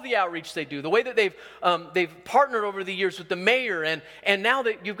 all the outreach they do, the way that they've partnered over the years with the mayor, and now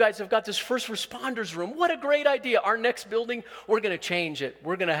that you guys have got this first responders room. What a great idea. Our next building, we're going to change it.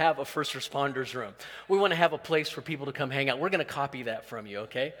 We're going to have a first responders room. We want to have a place for people to come hang out. We're going to copy that from you,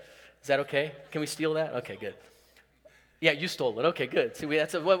 okay? Is that okay? Can we steal that? Okay, good. Yeah, you stole it. Okay, good. See,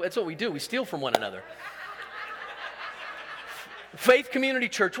 that's what we do. We steal from one another. Faith Community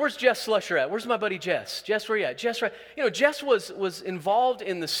Church. Where's Jess Slusher at? Where's my buddy Jess? Jess, where you at? Jess, right? You know, Jess was involved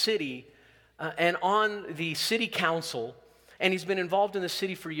in the city and on the city council, and he's been involved in the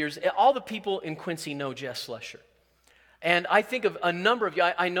city for years. All the people in Quincy know Jess Slusher. And I think of a number of you.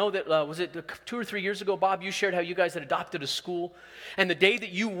 I know that, was it 2 or 3 years ago, Bob, you shared how you guys had adopted a school. And the day that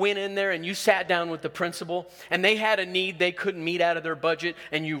you went in there and you sat down with the principal, and they had a need they couldn't meet out of their budget,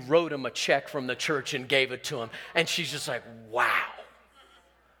 and you wrote them a check from the church and gave it to them. And she's just like, wow.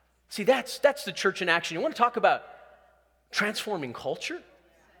 See, that's the church in action. You want to talk about transforming culture?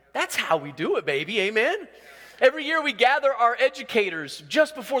 That's how we do it, baby. Amen? Every year we gather our educators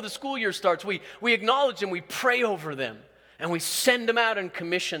just before the school year starts. We acknowledge them, we pray over them, and we send them out and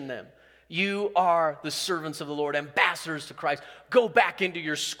commission them. You are the servants of the Lord, ambassadors to Christ. Go back into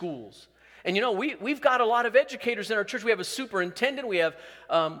your schools. And you know, we've got a lot of educators in our church. We have a superintendent. We have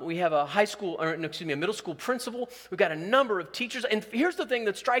a a middle school principal. We've got a number of teachers. And here's the thing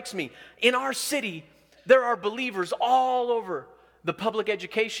that strikes me. In our city, there are believers all over the public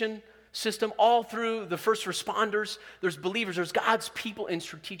education system, all through the first responders. There's believers. There's God's people in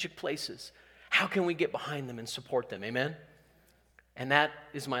strategic places. How can we get behind them and support them? Amen? And that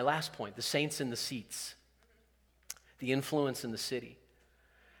is my last point, the saints in the seats, the influence in the city.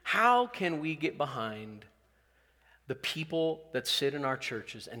 How can we get behind the people that sit in our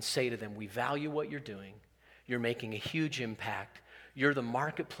churches and say to them, we value what you're doing. You're making a huge impact. You're the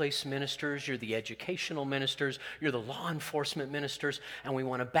marketplace ministers. You're the educational ministers. You're the law enforcement ministers. And we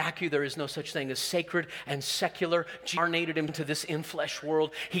want to back you. There is no such thing as sacred and secular. Jesus incarnated into this in-flesh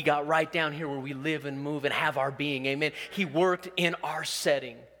world. He got right down here where we live and move and have our being. Amen. He worked in our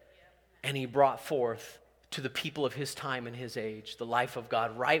setting. And he brought forth to the people of his time and his age the life of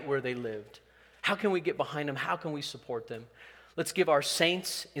God right where they lived. How can we get behind them? How can we support them? Let's give our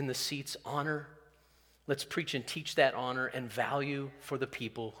saints in the seats honor. Let's preach and teach that honor and value for the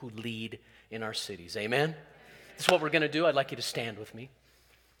people who lead in our cities. Amen? This is what we're going to do. I'd like you to stand with me.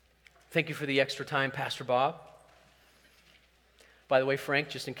 Thank you for the extra time, Pastor Bob. By the way, Frank,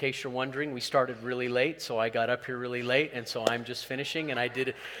 just in case you're wondering, we started really late, so I got up here really late, and so I'm just finishing, and I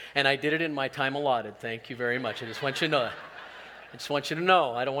did it in my time allotted. Thank you very much. I just want you to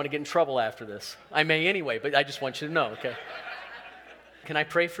know. I don't want to get in trouble after this. I may anyway, but I just want you to know, okay? Can I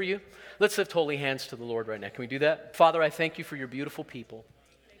pray for you? Let's lift holy hands to the Lord right now. Can we do that? Father, I thank you for your beautiful people.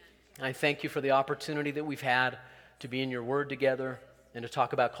 I thank you for the opportunity that we've had to be in your word together and to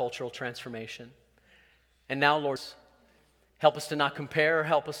talk about cultural transformation. And now, Lord, help us to not compare.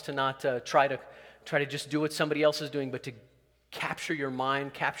 Help us to not try to just do what somebody else is doing, but to capture your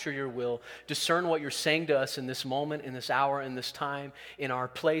mind, capture your will, discern what you're saying to us in this moment, in this hour, in this time, in our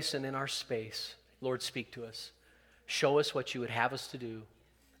place and in our space. Lord, speak to us. Show us what you would have us to do.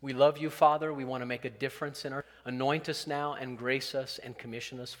 We love you, Father. We want to make a difference in our... Anoint us now and grace us and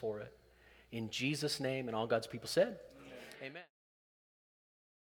commission us for it. In Jesus' name, and all God's people said, Amen. Amen.